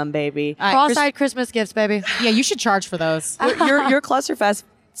buying them, baby. Cross-eyed Christmas gifts, baby. Yeah, you should charge for those. your Clusterfest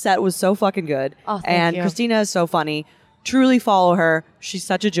set was so fucking good. Oh, thank and you. Christina is so funny. Truly follow her. She's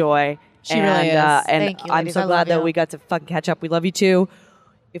such a joy. She really is. And Thank you, I'm ladies. so I glad love that you. we got to fucking catch up. We love you too.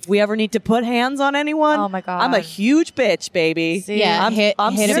 If we ever need to put hands on anyone, Oh, my God. I'm a huge bitch, baby. See? Yeah, I'm hit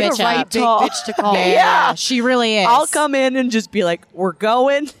a You're bitch the right up. big Tall. bitch to call. Yeah, she really is. I'll come in and just be like, we're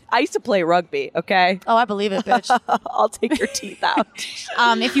going. I used to play rugby, okay? Oh, I believe it, bitch. I'll take your teeth out.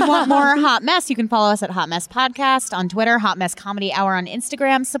 If you want more Hot Mess, you can follow us at Hot Mess Podcast on Twitter, Hot Mess Comedy Hour on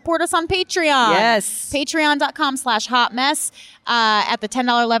Instagram. Support us on Patreon. Yes. Patreon.com/Hot Mess. At the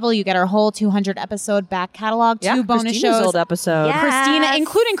 $10 level, you get our whole 200 episode back catalog, 2 bonus Christina's shows. old episode. Yeah. Christina, Yes.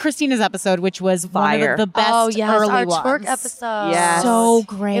 including Christina's episode, which was one Fire. of the best Oh, yes, early our ones. twerk episode. Yes. So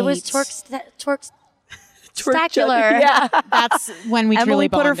great. It was twerk Twerk spectacular. Yeah. That's when we Emily truly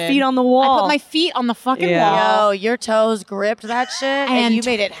put her bonded. feet on the I wall. put my feet on the fucking Yeah. wall. Yo, your toes gripped that shit, and And you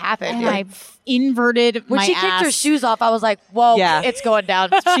made it happen. And dude. I inverted When my she kicked ass. her shoes off, I was like, "Whoa, Yeah. it's going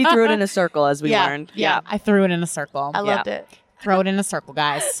down." She threw it in a circle, as we Yeah. learned. Yeah. I threw it in a circle. I loved it. Throw it in a circle,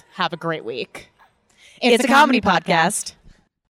 guys. Have a great week. It's a comedy podcast.